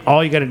 and then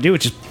all you got to do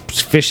is just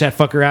fish that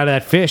fucker out of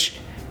that fish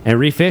and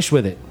refish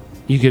with it.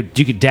 You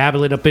could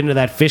dabble it up into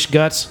that fish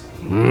guts.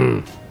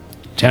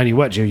 Telling you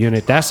what, Joe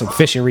Unit, that's some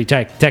fishing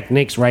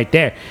techniques right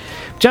there.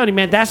 I'm telling you,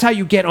 man, that's how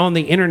you get on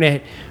the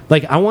internet.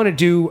 Like, I want to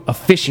do a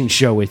fishing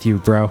show with you,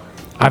 bro.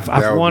 I've That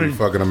would be wanted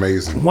fucking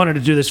amazing. wanted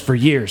to do this for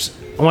years.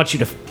 I want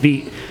you to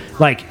be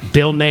like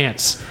Bill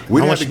Nance.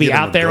 We'd I have want to you to be get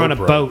him out a there on a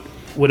GoPro. boat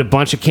with a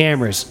bunch of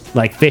cameras,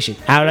 like fishing.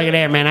 Oh, look at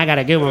there, man! I got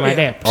a good one right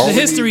there. All The we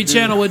History need to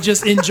Channel would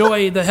just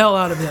enjoy the hell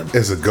out of him.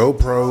 It's a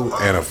GoPro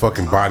and a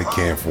fucking body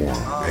cam for him,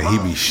 and he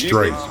be You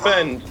straight. can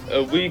spend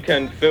a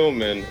weekend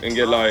filming and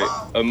get like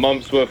a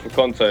month's worth of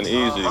content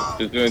easy.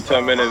 Just doing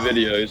 10-minute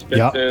videos,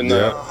 Yup. doing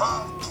that.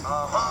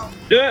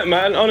 Yeah,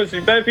 man. Honestly,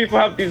 better people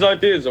have these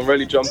ideas and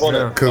really jump on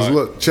it. Cause Like,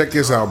 look, check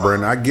this out,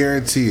 Brandon. I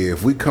guarantee you,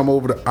 if we come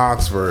over to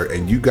Oxford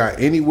and you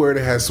got anywhere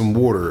that has some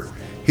water,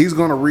 he's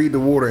gonna read the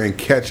water and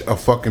catch a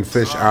fucking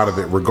fish out of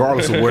it,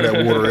 regardless of where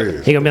that water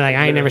is. He gonna be like,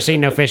 I ain't never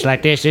seen no fish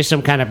like this. This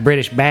some kind of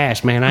British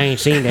bass, man. I ain't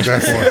seen this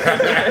before.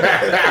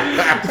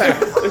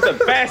 it's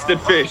a bastard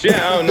fish.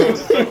 Yeah, I don't know what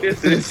the fuck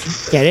this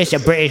is. Yeah, this a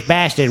British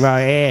bastard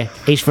right here.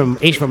 He's from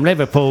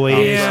Liverpool. He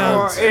is. Yeah.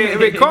 Or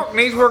if it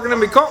Cockney's working in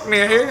me Cockney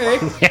here, eh?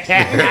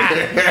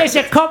 It's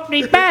a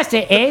Cockney bass.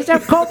 It is.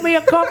 I've caught me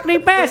a Cockney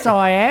bass.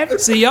 I have.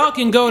 See, y'all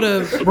can go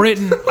to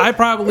Britain. I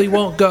probably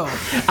won't go.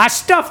 I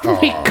stuffed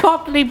me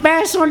Cockney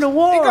bass on the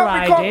wall. He got me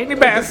I Cockney did.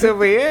 bass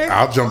over here.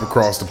 I'll jump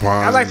across the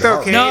pond. I like the I'll-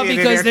 okay. No, Canadian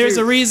in because there, there's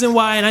too. a reason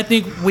why, and I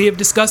think we have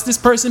discussed this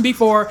person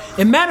before.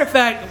 And matter of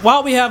fact,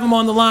 while we have him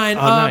on the line,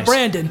 nice.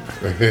 Brandon,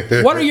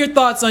 what are your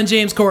thoughts on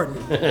James Corden?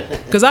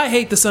 Because I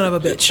hate the son of a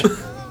bitch.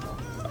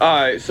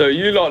 Alright, so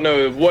you lot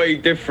know a way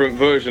different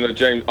version of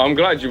James. I'm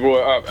glad you brought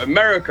it up.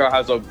 America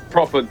has a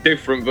proper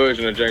different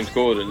version of James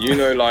Corden. You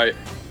know, like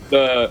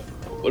the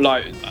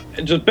like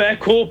just bare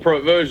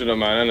corporate version of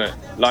man, isn't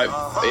it? Like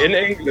in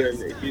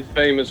England, he's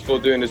famous for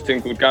doing this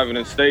thing called Gavin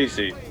and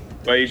Stacey,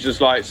 where he's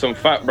just like some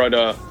fat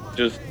brother,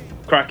 just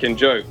cracking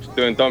jokes,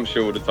 doing dumb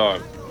shit all the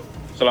time.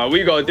 So like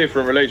we got a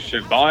different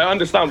relationship, but I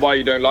understand why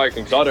you don't like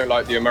him, because I don't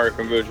like the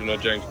American version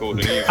of James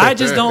Corden either. I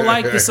just don't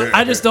like this.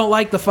 I just don't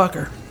like the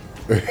fucker.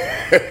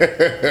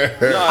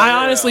 I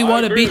honestly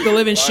want to beat the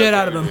living shit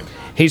out of him.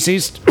 He's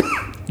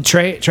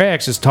Trey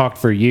X has talked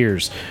for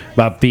years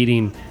about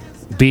beating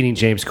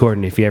James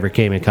Corden if he ever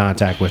came in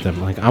contact with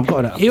him. Like, I'm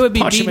going to He would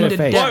be punch him in the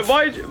beaten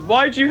face. to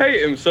Why do you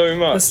hate him so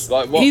much?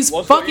 Like, He's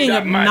what's got you fucking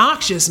that mad?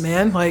 obnoxious,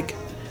 man. Like,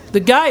 the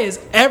guy is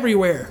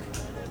everywhere.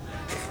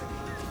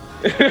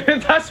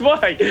 That's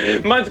why.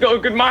 Man's got a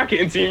good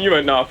marketing team. You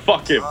went, nah,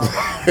 fuck him.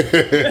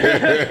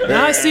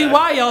 Now I see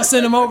why y'all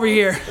sent him over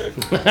here.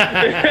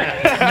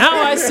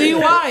 Now I see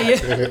why.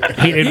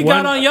 He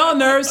got on y'all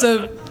nerves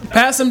to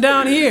pass him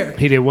down here.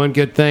 He did one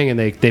good thing, and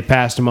they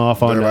passed him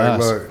off on They're like,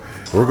 us. look,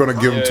 we're gonna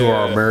give him to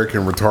our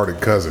American retarded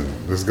cousin.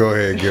 Let's go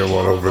ahead and get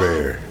one over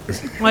there.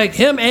 Like,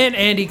 him and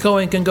Andy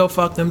Cohen can go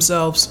fuck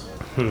themselves.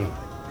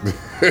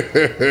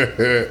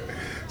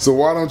 So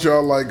why don't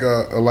y'all like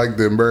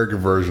the American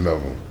version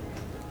of him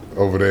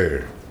over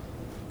there?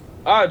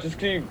 Just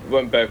 'cause he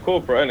went bare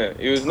corporate, innit?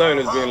 He was known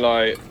as being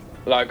like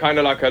kind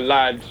of like a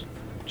lad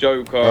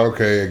joker.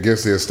 Okay,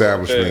 against the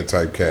establishment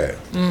type cat.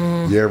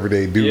 The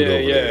everyday dude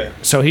over there.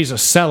 So he's a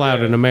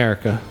sellout in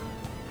America.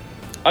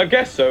 I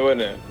guess so,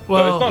 isn't it?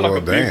 Well- but it's not like Well,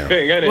 a big damn.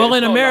 thing, innit? Well, It's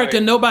in not America,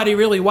 like- nobody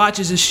really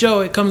watches his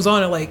show. It comes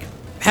on at like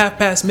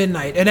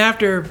midnight. And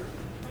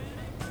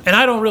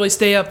I don't really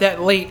stay up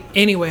that late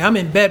anyway. I'm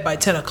in bed by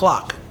 10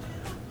 o'clock.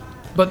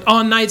 But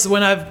on nights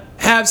when I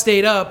have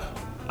stayed up,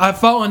 I've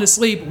fallen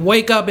asleep,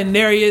 wake up, and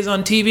there he is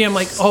on TV. I'm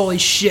like, holy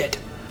shit.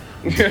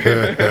 Before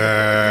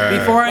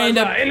I end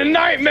up in a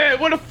nightmare.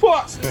 What the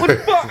fuck? What the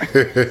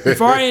fuck?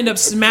 before I end up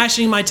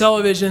smashing my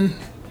television,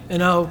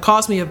 and it'll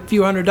cost me a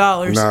few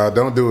 $100s. Nah,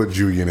 don't do it,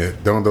 Jew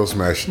Unit. Don't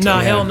smash it. No,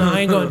 hell no, I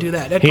ain't gonna do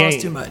that. That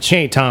costs too much. He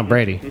ain't Tom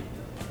Brady.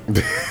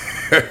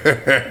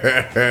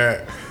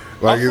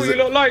 Like, I thought you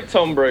look like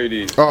Tom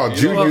Brady. Oh,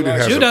 Jew Unit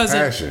has Jew a doesn't.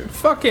 passion.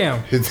 Fuck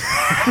him.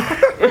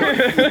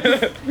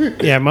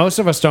 Yeah, most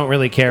of us don't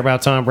really care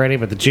about Tom Brady,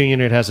 but the Jew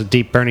Unit has a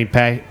deep, burning,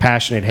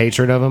 passionate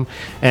hatred of him.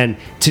 And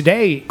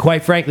today,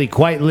 quite frankly,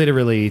 quite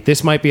literally,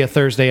 this might be a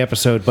Thursday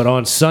episode, but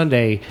on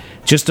Sunday,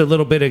 just a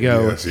little bit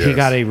ago, Yes, he yes.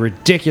 got a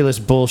ridiculous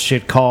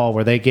bullshit call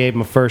where they gave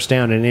him a first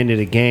down and ended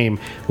a game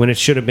when it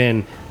should have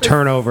been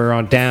turnover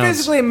on downs.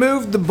 Physically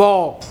moved the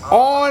ball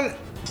on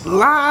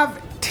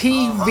live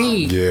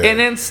TV, Yeah. and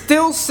then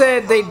still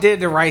said they did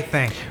the right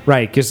thing.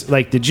 Right, because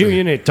like the Jew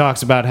Unit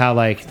talks about how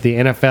like the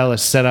NFL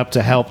is set up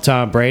to help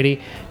Tom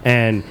Brady,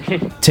 and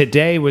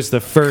today was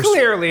the first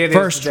Clearly it is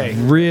first today.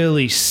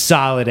 really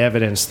solid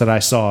evidence that I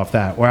saw of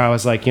that, where I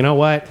was like, you know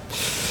what,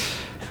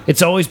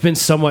 it's always been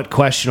somewhat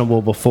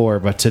questionable before,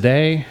 but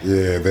today,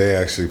 Yeah, they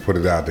actually put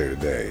it out there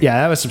today. yeah,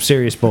 that was some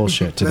serious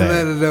bullshit They let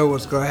today. us know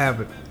what's gonna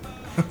happen.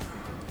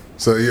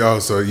 So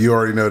you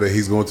already know that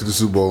he's going to the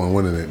Super Bowl and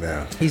winning it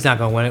now. He's not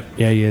gonna win it.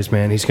 Yeah, he is,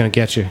 man. He's gonna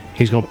get you.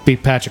 He's gonna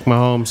beat Patrick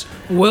Mahomes.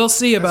 We'll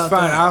see about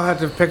Fine, that. I'll have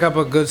to pick up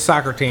a good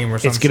soccer team or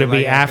something. It's gonna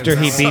be after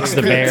he beats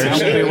the Bears. I'm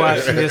gonna be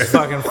watching this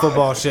fucking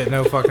football shit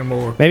no fucking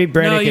more. Maybe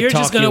Brandon No, can you're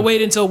talk just gonna you.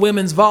 wait until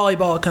women's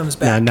volleyball comes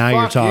Now, back. now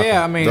you're Fuck talking.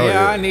 yeah, I mean, Oh,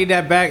 yeah. I need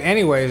that back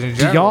anyways. In Do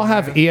general, y'all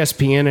have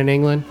ESPN in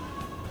England?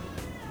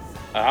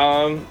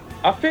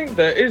 I think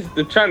there is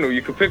the channel.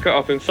 You could pick it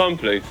up in some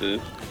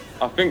places.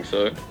 I think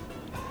so.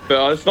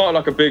 But it's not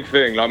like a big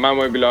thing. Like, man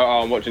won't be like,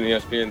 oh, I'm watching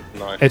ESPN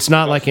tonight. It's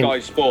not like Sky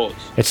in Sports.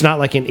 It's not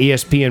like an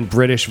ESPN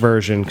British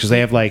version because they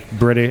have like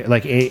British,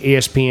 like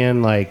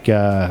ESPN, like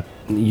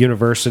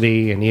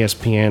University and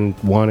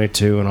ESPN 1 or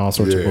 2 and all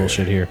sorts of Yeah.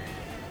 bullshit here.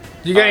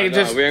 You got Nah, any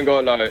just we ain't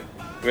got none of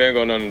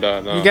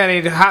that. No. you got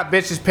any hot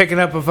bitches picking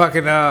up a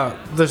fucking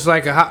there's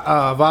like a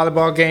hot,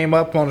 volleyball game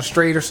up on the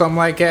street or something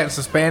like that, and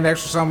some spandex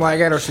or something like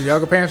that, or some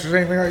yoga pants or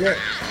anything like that?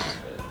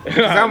 'Cause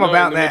I'm Not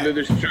about in the that. middle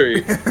of the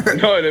street.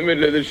 Not in the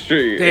middle of the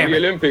street. Damn in the it.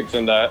 Olympics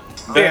and that.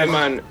 There, Damn.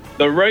 man,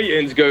 the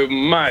ratings go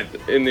mad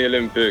in the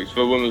Olympics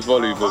for women's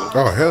volleyball.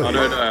 Oh, hell I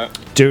know yeah. that.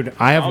 Dude,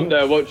 I'm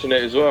there watching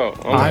it as well.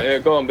 I'm like, yeah,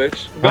 go on,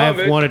 bitch. Go I on,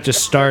 have bitch. wanted to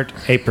start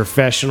a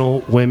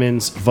professional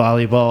women's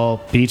volleyball,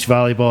 beach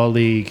volleyball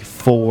league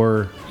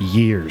for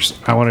years.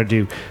 I want to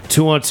do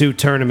 2-on-2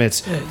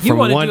 tournaments You from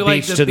want to one do like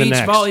beach the to the beach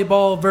next.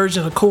 volleyball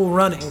version of Cool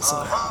Runnings.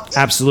 So.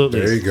 Absolutely.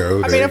 There you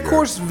go. I mean, of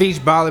course, beach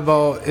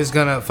volleyball is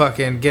gonna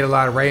fucking get a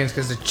lot of ratings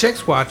because the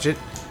chicks watch it,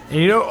 and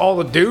you know all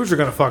the dudes are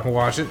gonna fucking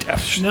watch it.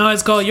 Now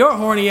it's called Your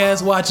Horny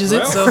Ass Watches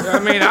It. So I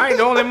mean, I ain't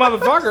the only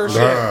motherfucker.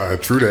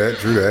 Shit. True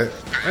that.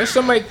 There's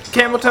so many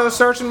camel toe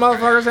searching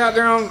motherfuckers out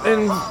there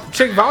in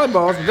chick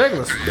volleyball. It's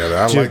ridiculous.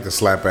 Yeah, I like the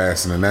slap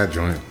ass in that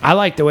joint. I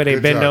like the way they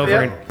Good bend job. over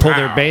Yeah. and pull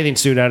their bathing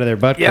suit out of their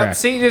butt Yep. crack.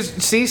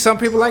 See, some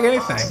people like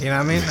anything. You know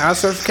what I mean? I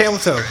search for camel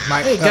toe.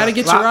 Mike, Hey, gotta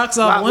get your rocks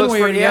off one looks way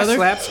for or the other.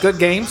 Slaps, good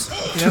games.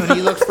 You know, and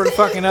he looks for the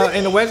fucking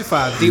in the wedge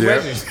five, D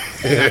wedges.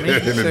 You know what I mean?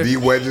 And the D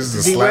wedges,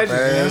 the D slap wedges, you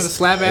know, the ass,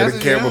 slap and ass, the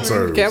camel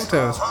toes. Camel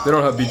toes. They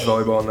don't have beach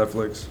volleyball on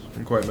Netflix.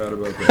 I'm quite mad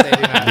about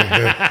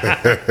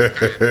that.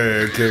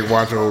 Can't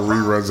watch old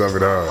reruns of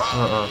it,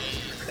 huh?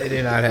 They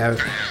did not have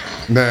it.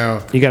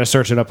 Now, You got to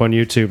search it up on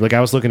YouTube. Like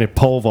I was looking at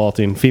pole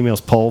vaulting,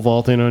 females pole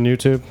vaulting on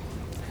YouTube,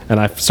 and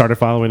I started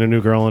following a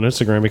new girl on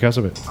Instagram because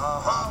of it.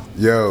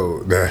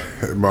 yo,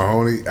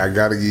 Mahoney, I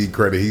gotta give you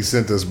credit. He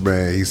sent us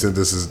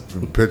his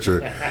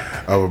picture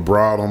of a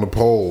broad on the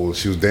pole.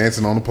 She was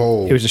dancing on the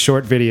pole. It was a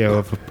short video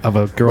of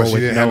a girl but she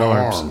with didn't have no no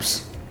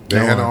arms. They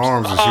No had no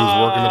arms. arms and she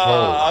was working the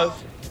pole.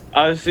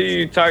 I see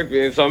you tag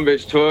me in some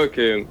bitch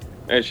twerking,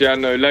 and she had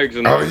no legs.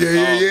 And Oh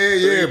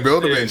yeah.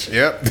 Build a bitch.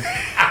 Yep.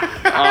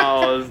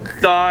 I was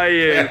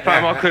dying,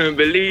 fam. I couldn't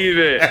believe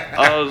it.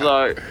 I was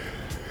like,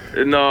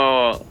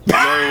 no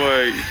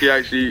way. She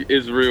actually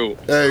is real.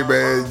 Hey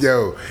man,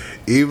 yo,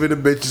 even the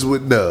bitches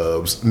with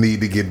nubs need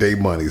to get their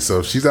money. So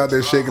if she's out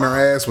there shaking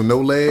her ass with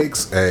no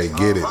legs, hey,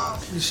 get it.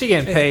 She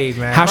getting paid,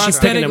 man. How's she picking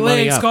Prosthetic the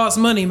money legs up? cost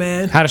money,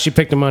 man. How does she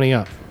pick the money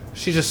up?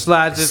 She just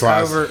slides it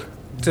Slides. over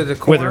to the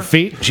corner. With her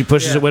feet? She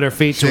pushes Yeah. it with her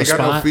feet She to a ain't got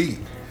no spot. feet.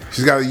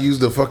 She's got to use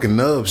the fucking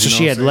nubs. So you know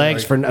she what had I'm saying?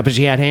 legs Like, but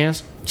she had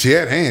hands. She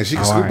had hands. She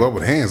can scoop alright. up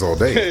with hands all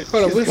day.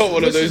 Hold on, She's got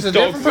one of this is those a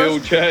dog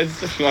different person?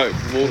 wheelchairs. Like,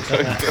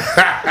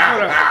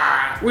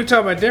 We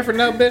talking about different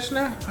nut bitch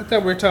now? I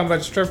thought we were talking about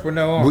the stripper with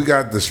no arms. We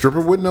got the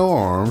stripper with no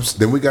arms.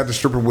 Then we got the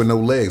stripper with no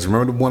legs.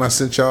 Remember the one I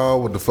sent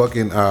y'all with the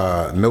fucking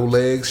no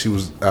legs? She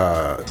was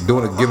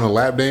giving a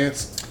lap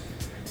dance.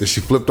 Then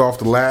she flipped off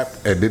the lap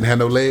and didn't have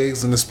no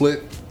legs in the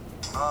split.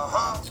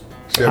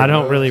 She had I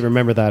don't nubs. really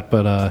remember that,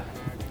 but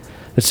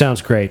it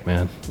sounds great,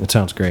 man. It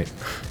sounds great.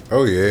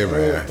 Oh yeah,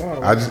 man.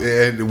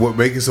 And what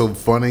makes it so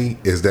funny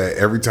is that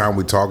every time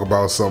we talk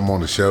about something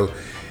on the show,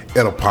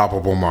 it'll pop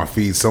up on my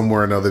feed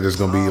somewhere or another. There's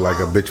gonna be like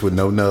a bitch with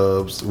no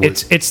nubs.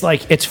 It's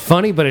like it's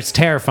funny, but it's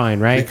terrifying,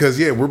 right? because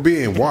we're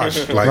being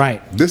watched. Like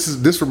Right.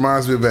 This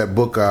reminds me of that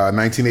book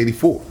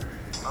 1984.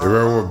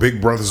 Remember where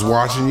Big Brother's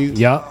watching you?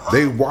 Yup.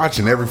 They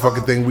watching every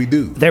fucking thing we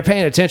do. They're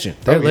paying attention.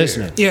 They're Oh, yeah.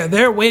 listening. Yeah,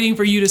 they're waiting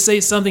for you to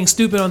say something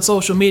stupid on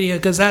social media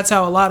because that's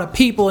how a lot of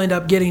people end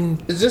up getting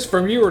Is this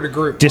from you or the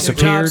group? their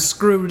Disappeared. jobs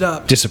screwed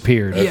up.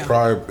 Disappeared. Yeah.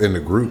 Probably in the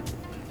group.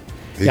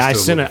 He's Yeah, I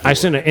still sent looking I for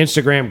sent it. an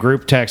Instagram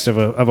group text of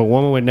a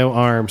woman with no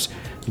arms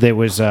that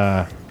was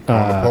on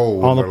the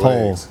pole. on the with her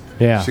pole. legs.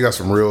 Yeah. She got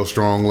some real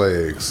strong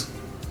legs.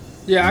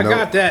 Yeah, I Nope.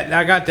 got that.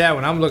 I got that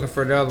one. I'm looking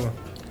for the other one.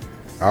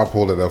 I'll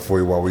pull it up for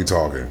you while we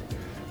talking.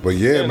 But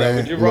yeah, man.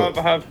 would you look.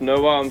 rather have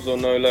no arms or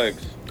no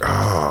legs?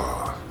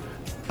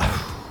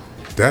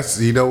 That's,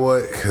 you know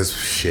what? Because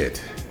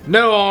shit.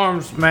 No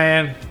arms,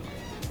 man.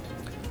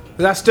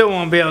 'Cause I still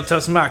won't be able to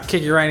tell somebody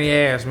kick you right in the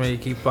ass when you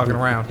keep fucking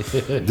around.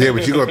 Yeah,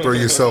 but you're going to throw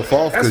yourself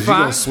off because That's you're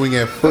going fine. to swing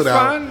that foot That's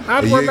out. fine. I'll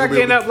and you work ain't back gonna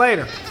be in able up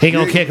later. He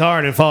gonna Yeah. kick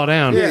hard and fall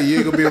down. Yeah, you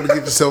ain't going to be able to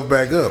get yourself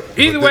back up.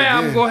 Either But way, then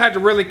I'm again, going to have to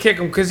really kick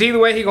him because either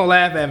way, he going to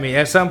laugh at me.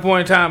 At some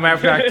point in time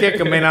after I kick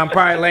him and I'm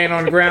probably laying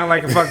on the ground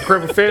like a fucking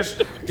crippled fish,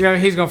 you know,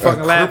 he's going to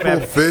fucking laugh at me.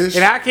 crippled fish?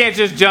 And I can't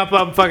just jump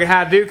up and fucking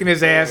high duking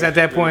his ass at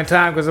that point in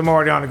time because I'm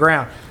already on the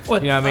ground.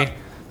 What? You know what I mean?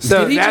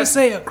 So Did he that's- just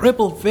say a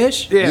crippled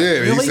fish? Yeah. Yeah,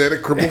 he Really? said a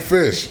crippled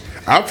fish.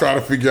 I'm trying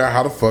to figure out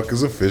how the fuck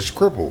is a fish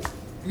crippled.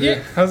 Yeah.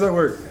 How's that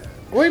work?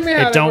 What do you mean?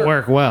 how It that don't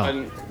work well.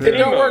 And It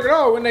don't work at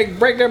all when they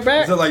break their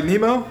back. Is it like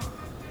Nemo?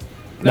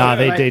 Nah,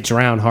 like- they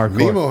drown hardcore.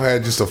 Nemo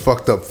had just a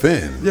fucked up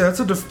fin. Yeah, that's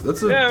a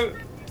yeah,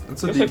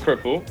 that's a it's a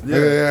cripple.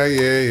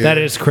 Yeah. That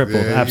is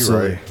crippled, Yeah, you're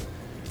absolutely. right.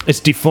 It's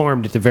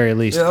deformed at the very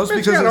least. Yeah, that was Bitch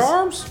because got his-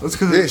 arms? That's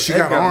because Yeah, she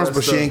got arms,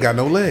 but she ain't got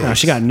no legs. Nah,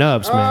 she got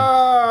nubs, man.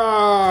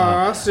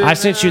 Oh, I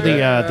sent you the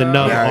nub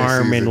Now he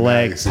arm sees and it, now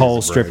leg he sees pole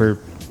the stripper.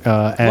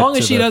 At As long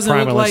as she the doesn't look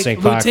Primal like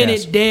Instinct Lieutenant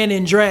podcast. Dan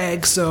in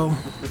drag, so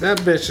That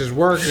bitch is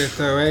working it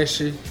though, ain't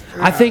she?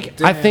 I think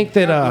God that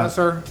damn. God bless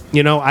her.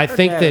 you know I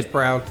think Dad is that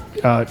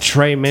proud.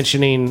 Trey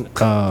mentioning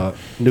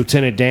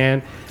Lieutenant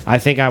Dan, I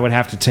think I would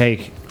have to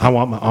take. I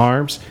want my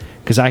arms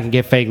because I can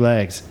get fake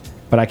legs,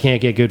 but I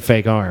can't get good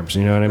fake arms.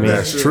 You know what I mean?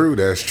 That's true.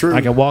 That's true.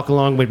 I can walk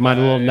along with my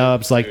little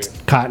nubs like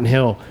Cotton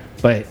Hill,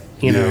 but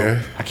you know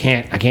Yeah. I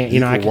can't. You You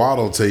know I can can,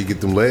 waddle till you get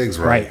them legs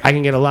right. right. I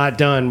can get a lot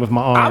done with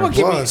my I'm gonna arms.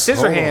 give me Plus,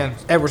 scissor hold on. hand,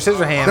 Edward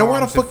Scissorhand. Now, why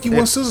the arms fuck you if-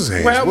 want scissors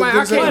hands? Well, What man, I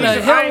goes can't. on? Why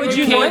the hell would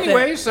you do want that?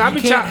 anyways? I'll You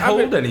be can't trying.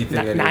 hold anything.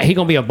 Nah, anymore. he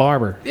gonna be a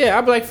barber. Yeah,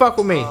 I'll be like, fuck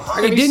with me.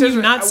 I Hey, need didn't you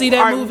scissor- not see that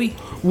all right, movie?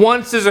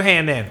 One scissor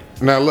hand then.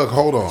 Now look,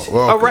 hold on.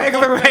 Well, A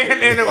regular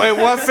hand and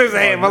one scissor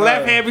hand. My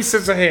left hand be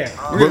scissor hand.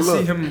 We're But gonna see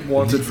look, him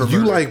wanted for you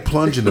murder. like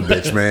plunging the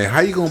bitch, man. How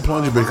you gonna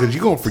plunge a bitch? Because you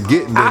gonna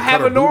forget. And then I have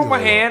cut her a normal booty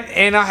hole hand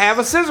and I have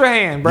a scissor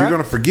hand, bro. You're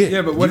gonna forget.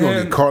 Yeah, but you what gonna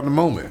hand- get caught in the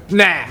moment.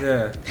 Nah.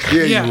 Yeah.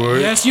 Yeah, yeah, you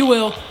would. yes, you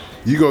will.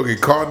 You gonna get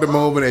caught in the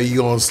moment, and you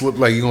gonna slip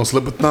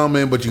a thumb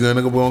in, but you're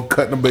gonna go on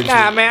cutting the bitch.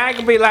 Nah, man, I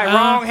can be like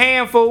wrong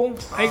hand, fool.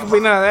 I can be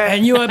none of that.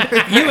 And you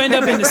end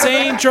up in the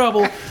same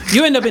trouble.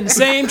 You end up in the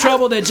same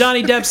trouble that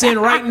Johnny Depp's in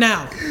right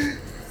now.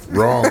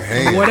 Wrong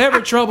hand.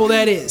 Whatever trouble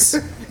that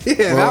is.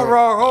 Yeah, Well- not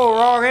wrong hole,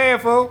 wrong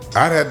hand, fool.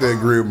 I'd have to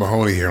agree with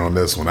Mahoney here on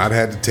this one. I'd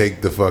have to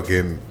take the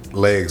fucking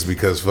legs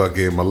because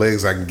fucking my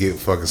legs, I can get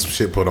fucking some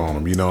shit put on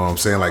them. You know what I'm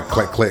saying? Like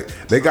click, click.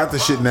 They got the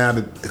shit now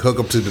to hook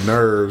up to the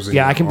nerves. And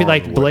Yeah, I can be arms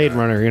like and Blade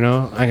whatnot. Runner, you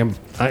know?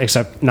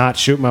 Except not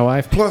shoot my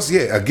wife. Plus,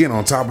 yeah, again,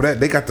 on top of that,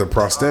 they got the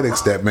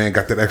prosthetics that, man,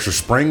 got that extra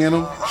spring in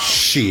them.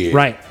 Shit.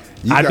 Right.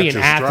 You I'd got be an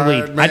your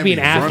athlete. stride, man, I'd be an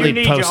be running. athlete You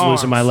need your post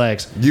losing my arms.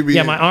 legs. You be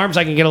Yeah, in- my arms.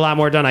 I can get a lot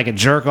more done. I can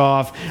jerk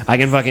off. I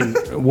can fucking.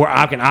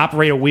 I can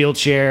operate a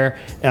wheelchair.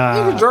 You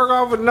can jerk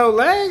off with no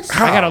legs.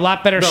 I got a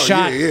lot better No,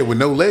 shot. Yeah, with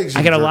no legs. You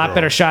I got a can lot jerk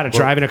better off. shot at But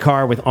driving a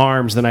car with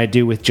arms than I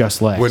do with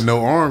just legs. With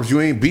no arms, you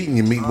ain't beating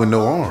your meat with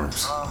no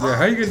arms. Yeah,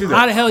 how you gonna do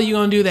How that? the hell are you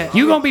gonna do that?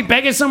 You gonna be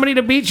begging somebody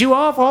to beat you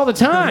off all the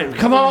time?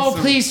 Come on,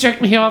 please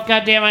jerk me off.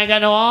 Goddamn, I ain't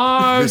got no They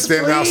arms.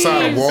 standing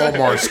outside of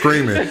Walmart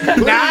screaming. I've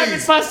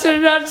been busting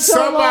it up so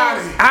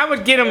Somebody. long. I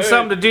would get him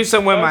something to do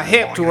something with my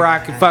hip to where I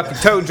could fucking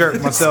toe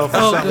jerk myself or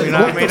something. You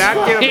know what I mean?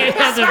 I'd get He him.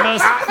 has the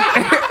most-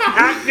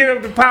 I'd get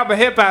him to pop a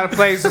hip out of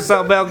place or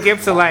something Mel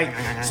Gibson like,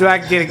 so I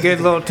could get a good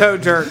little toe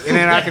jerk, and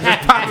then I could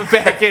just pop it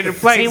back into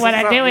place. See, what or I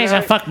do something, is you I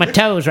know? fuck my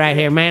toes right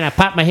here, man. I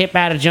pop my hip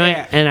out of joint,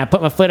 Yeah. and I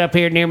put my foot up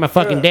here near my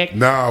fucking dick.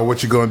 Nah,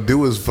 what you gonna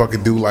do is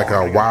fucking do like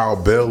a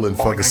Wild Bill and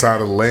fucking Side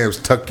of the Lambs,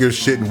 tuck your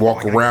shit and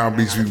walk around,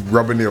 be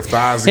rubbing their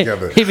thighs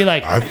together. He'd be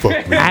like, I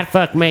fuck me. I'd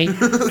fuck me.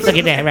 Look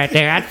at that right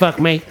there. I'd fuck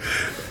me.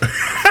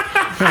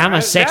 I'm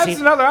a sexy. That's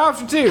another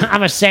option too.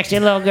 I'm a sexy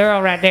little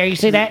girl right there. You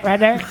see that right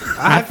there?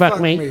 I'd fuck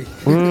me.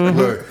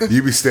 Look,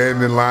 you be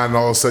standing in line and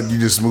all of a sudden you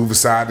just move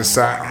side to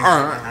side.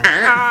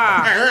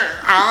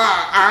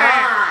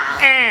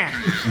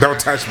 Don't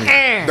touch me.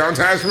 Don't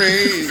touch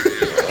me.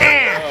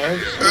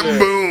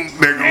 Boom.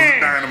 There goes the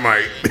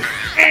dynamite.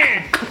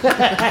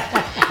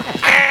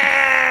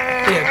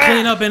 Yeah,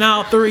 clean up in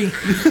aisle 3.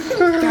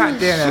 God damn,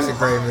 that's a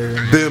great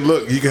movie. Then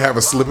look, you can have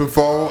a slip and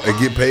fall and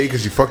get paid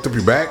because you fucked up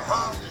your back.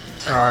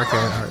 Oh, okay.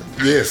 All right.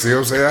 Yeah, see what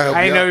I'm saying? I help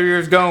I you didn't know out. you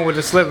was going with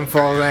the slip and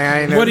fall thing. I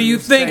didn't know What do you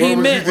think he What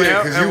was meant? you did?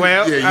 'Cause you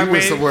I went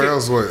mean, somewhere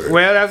else with it.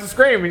 Well, that's a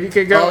screaming. You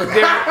could go. Oh.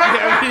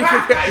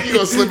 different, You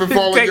gonna slip and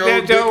fall in take your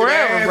that own joke dick and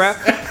wherever, bro.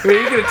 ass. I mean,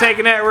 you could have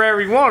taken that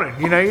wherever you wanted.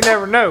 You know, you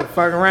never know.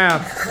 Fucking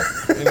around.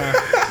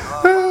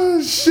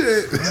 Oh,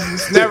 shit.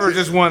 It's never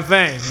just one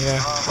thing. You know,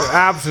 the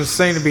options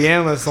seem to be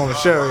endless on the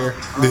show here.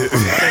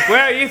 Like,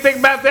 well, you think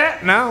about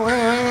that? No,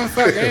 well,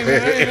 fuck, I ain't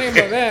think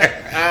about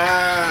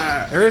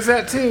that. There is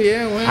that too.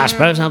 Yeah. Well, I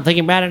suppose I'm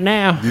thinking about it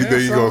now. You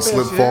think you some gonna bitch,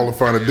 slip, yeah. fall, and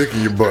find a dick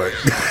in your butt?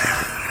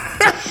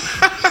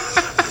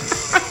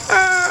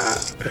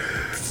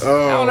 I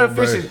don't know if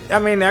this is. I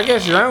mean, I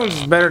guess your own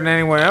is better than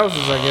anyone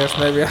else's. I guess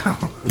maybe. I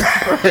don't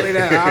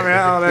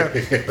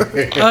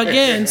know.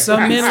 Again,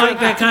 some men like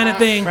that kind of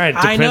thing. Right,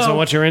 I depends know. on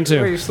what you're Where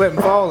into. you slip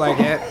and fall like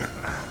that.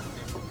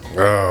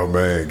 Oh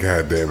man,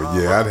 god damn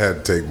it! Yeah, I'd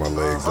have to take my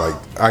legs. Like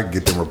I could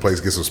get them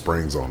replaced, get some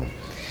springs on them,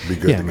 be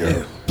good Yeah, to go.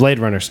 man. Blade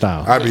Runner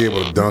style. I'd be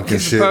able to dunk and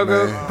Get shit, some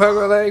man.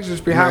 pogo legs,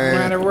 just be hopping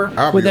around everywhere.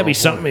 I'd Would that be on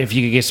something point. if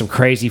you could get some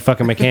crazy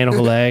fucking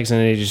mechanical legs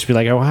and they just be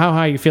like, oh, how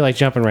high you feel like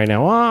jumping right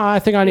now? Well, I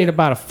think I need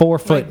about a 4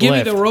 foot Like, give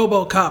lift. me the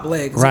RoboCop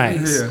legs. at Right,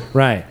 least. Yeah.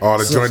 right. Oh,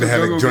 the joint that had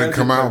go a joint gadget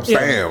come out, legs.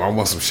 bam! I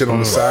want some shit on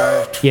the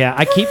side. Yeah,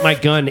 I keep my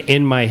gun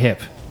in my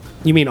hip.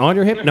 You mean on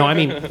your hip? No, I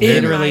mean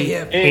literally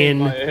hip. in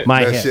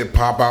my That hip. shit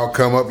pop out,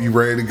 come up, you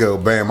ready to go?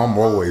 Bam! I'm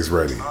always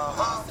ready.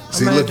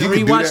 See, I'm gonna look, have you to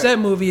can do rewatch that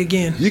movie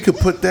again. You could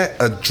put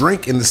a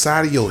drink in the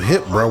side of your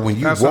hip, bro. When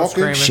you That's what I'm walking.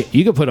 screaming. Shit,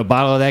 you could put a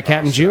bottle of that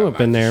Captain Jew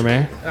up in there,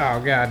 man. Oh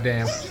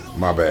goddamn!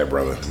 My bad,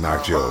 brother.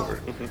 Knocked you over.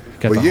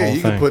 Got But the yeah, whole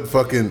you thing. can put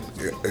fucking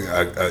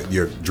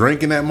your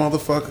drink in that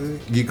motherfucker.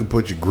 You can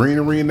put your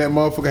greenery in that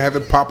motherfucker. Have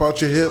it pop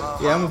out your hip.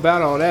 Yeah, I'm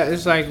about all that.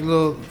 It's like a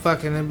little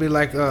fucking. It'd be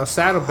like a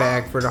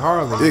saddlebag for the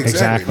Harley.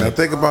 Exactly. Now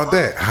think about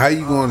that. How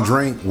you gonna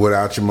drink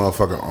without your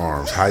motherfucking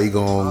arms? How you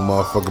gonna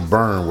motherfucking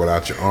burn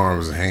without your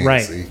arms and hands?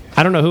 Right. See?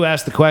 I don't know who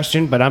asked the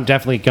question, but I'm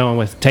definitely going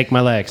with take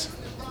my legs.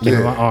 Give me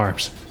Yeah. my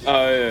arms.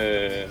 Oh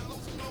yeah.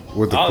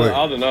 With the I quick.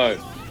 don't know.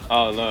 I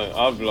don't know.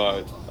 I'd be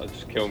like,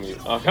 just kill me.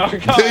 I can't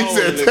He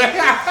said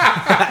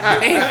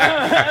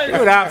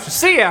Good option.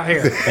 See out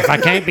here. If I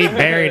can't be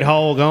buried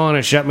whole, go on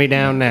and shut me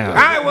down All now.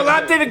 right, well,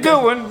 I did a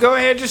good one. Go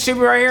ahead, just shoot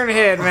me right here in the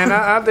head, man.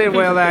 I did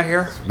well out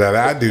here. That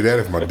I'd do that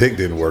if my dick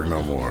didn't work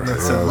no more. You know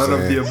So what none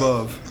I'm of the saying?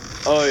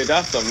 above. Oh,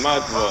 that's a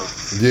mad one.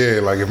 Yeah,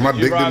 like if my Would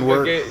you dick didn't rather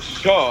work. get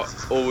shot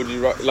or would you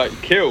like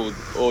killed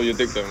or your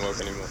dick don't work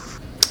anymore?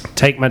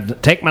 Take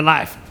my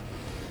life.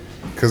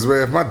 Cause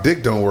man, if my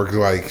dick don't work,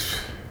 like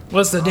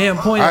What's the damn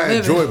point of I living?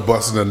 enjoy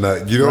busting a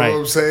nut. You know Right. what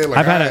I'm saying? Like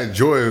I've had I a-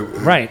 enjoy.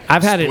 Right.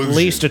 I've had at explosion.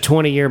 least a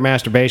 20-year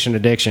masturbation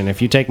addiction.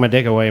 If you take my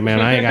dick away, man,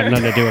 I ain't got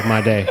nothing to do with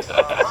my day.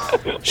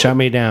 Shut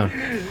me down.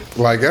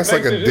 Like that's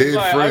like a It's dead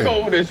like, I friend. got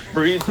all this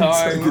free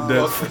time. like a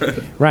dead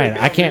friend.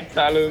 Right. I can't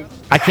Talent.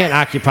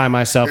 occupy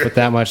myself with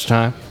that much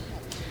time.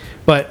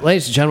 But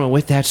ladies and gentlemen,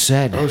 with that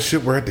said, Oh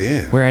shit, we're at the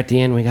end. we're at the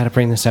end. We got to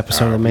bring this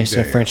episode of the be Mason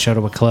and damned. French show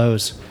to a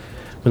close.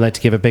 We'd like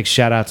to give a big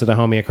shout out to the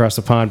homie across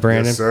the pond,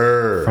 Brandon, Yes,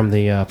 sir. from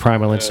the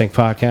Primal Instinct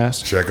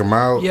podcast. Check them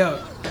out. Yo,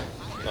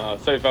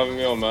 Safe having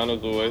me on, man,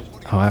 as always.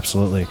 Oh,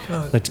 absolutely.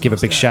 Oh, I'd like to give a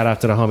big what's that? shout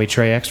out to the homie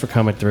Trey X for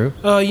coming through.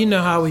 you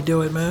know how we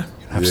do it, man.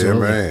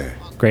 Absolutely. Yeah, man.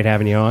 Great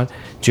having you on.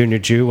 Junior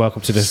Jew,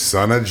 welcome to the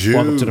Son of Jew.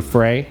 welcome to the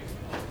fray.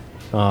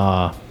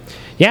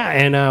 Yeah,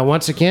 and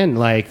once again,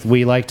 like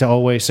we like to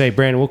always say,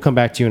 Brandon, we'll come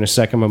back to you in a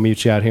second. I'm going to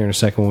mute you out here in a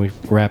second when we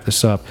wrap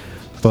this up.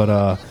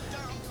 But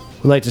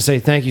we'd like to say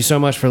thank you so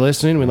much for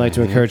listening. We'd like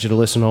to encourage you to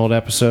listen to old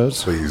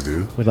episodes. Please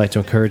do. We'd like to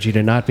encourage you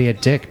to not be a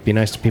dick. Be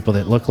nice to people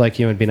that look like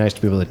you and be nice to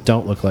people that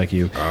don't look like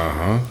you.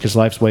 Because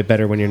life's way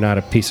better when you're not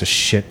a piece of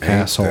shit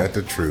asshole. Ain't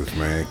that the truth,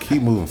 man?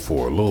 Keep moving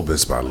forward, a little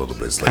bit by a little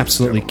bit.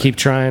 Absolutely. Keep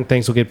trying.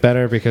 Things will get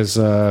better because,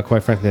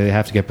 quite frankly, they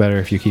have to get better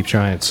if you keep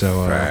trying.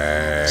 So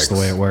that's the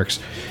way it works.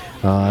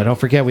 Don't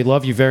forget, we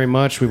love you very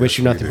much. We wish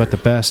you nothing but the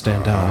best,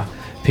 and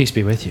peace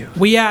be with you.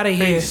 We out of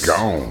here.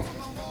 Gone.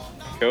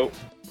 Cool.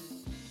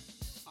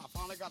 I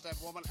finally got that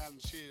woman, and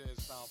she is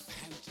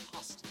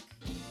fantastic.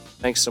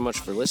 Thanks so much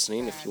for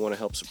listening. If you want to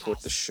help support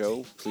the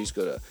show, please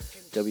go to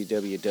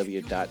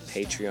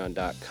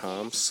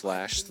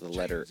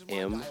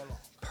www.patreon.com/M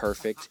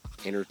Perfect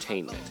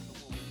Entertainment.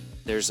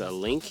 There's a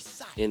link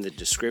in the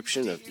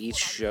description of each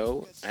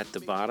show at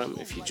the bottom.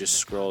 If you just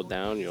scroll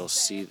down, you'll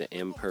see the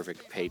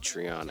Imperfect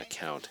Patreon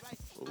account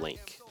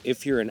link.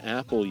 If you're an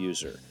Apple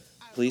user,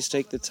 please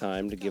take the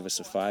time to give us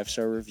a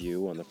 5-star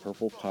review on the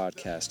Purple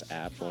Podcast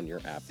app on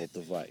your Apple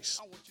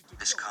device.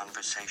 This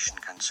conversation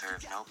can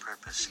serve no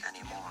purpose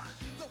anymore.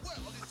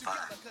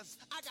 Goodbye.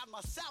 I got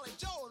my Sally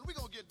Joe, and we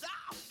gonna get down.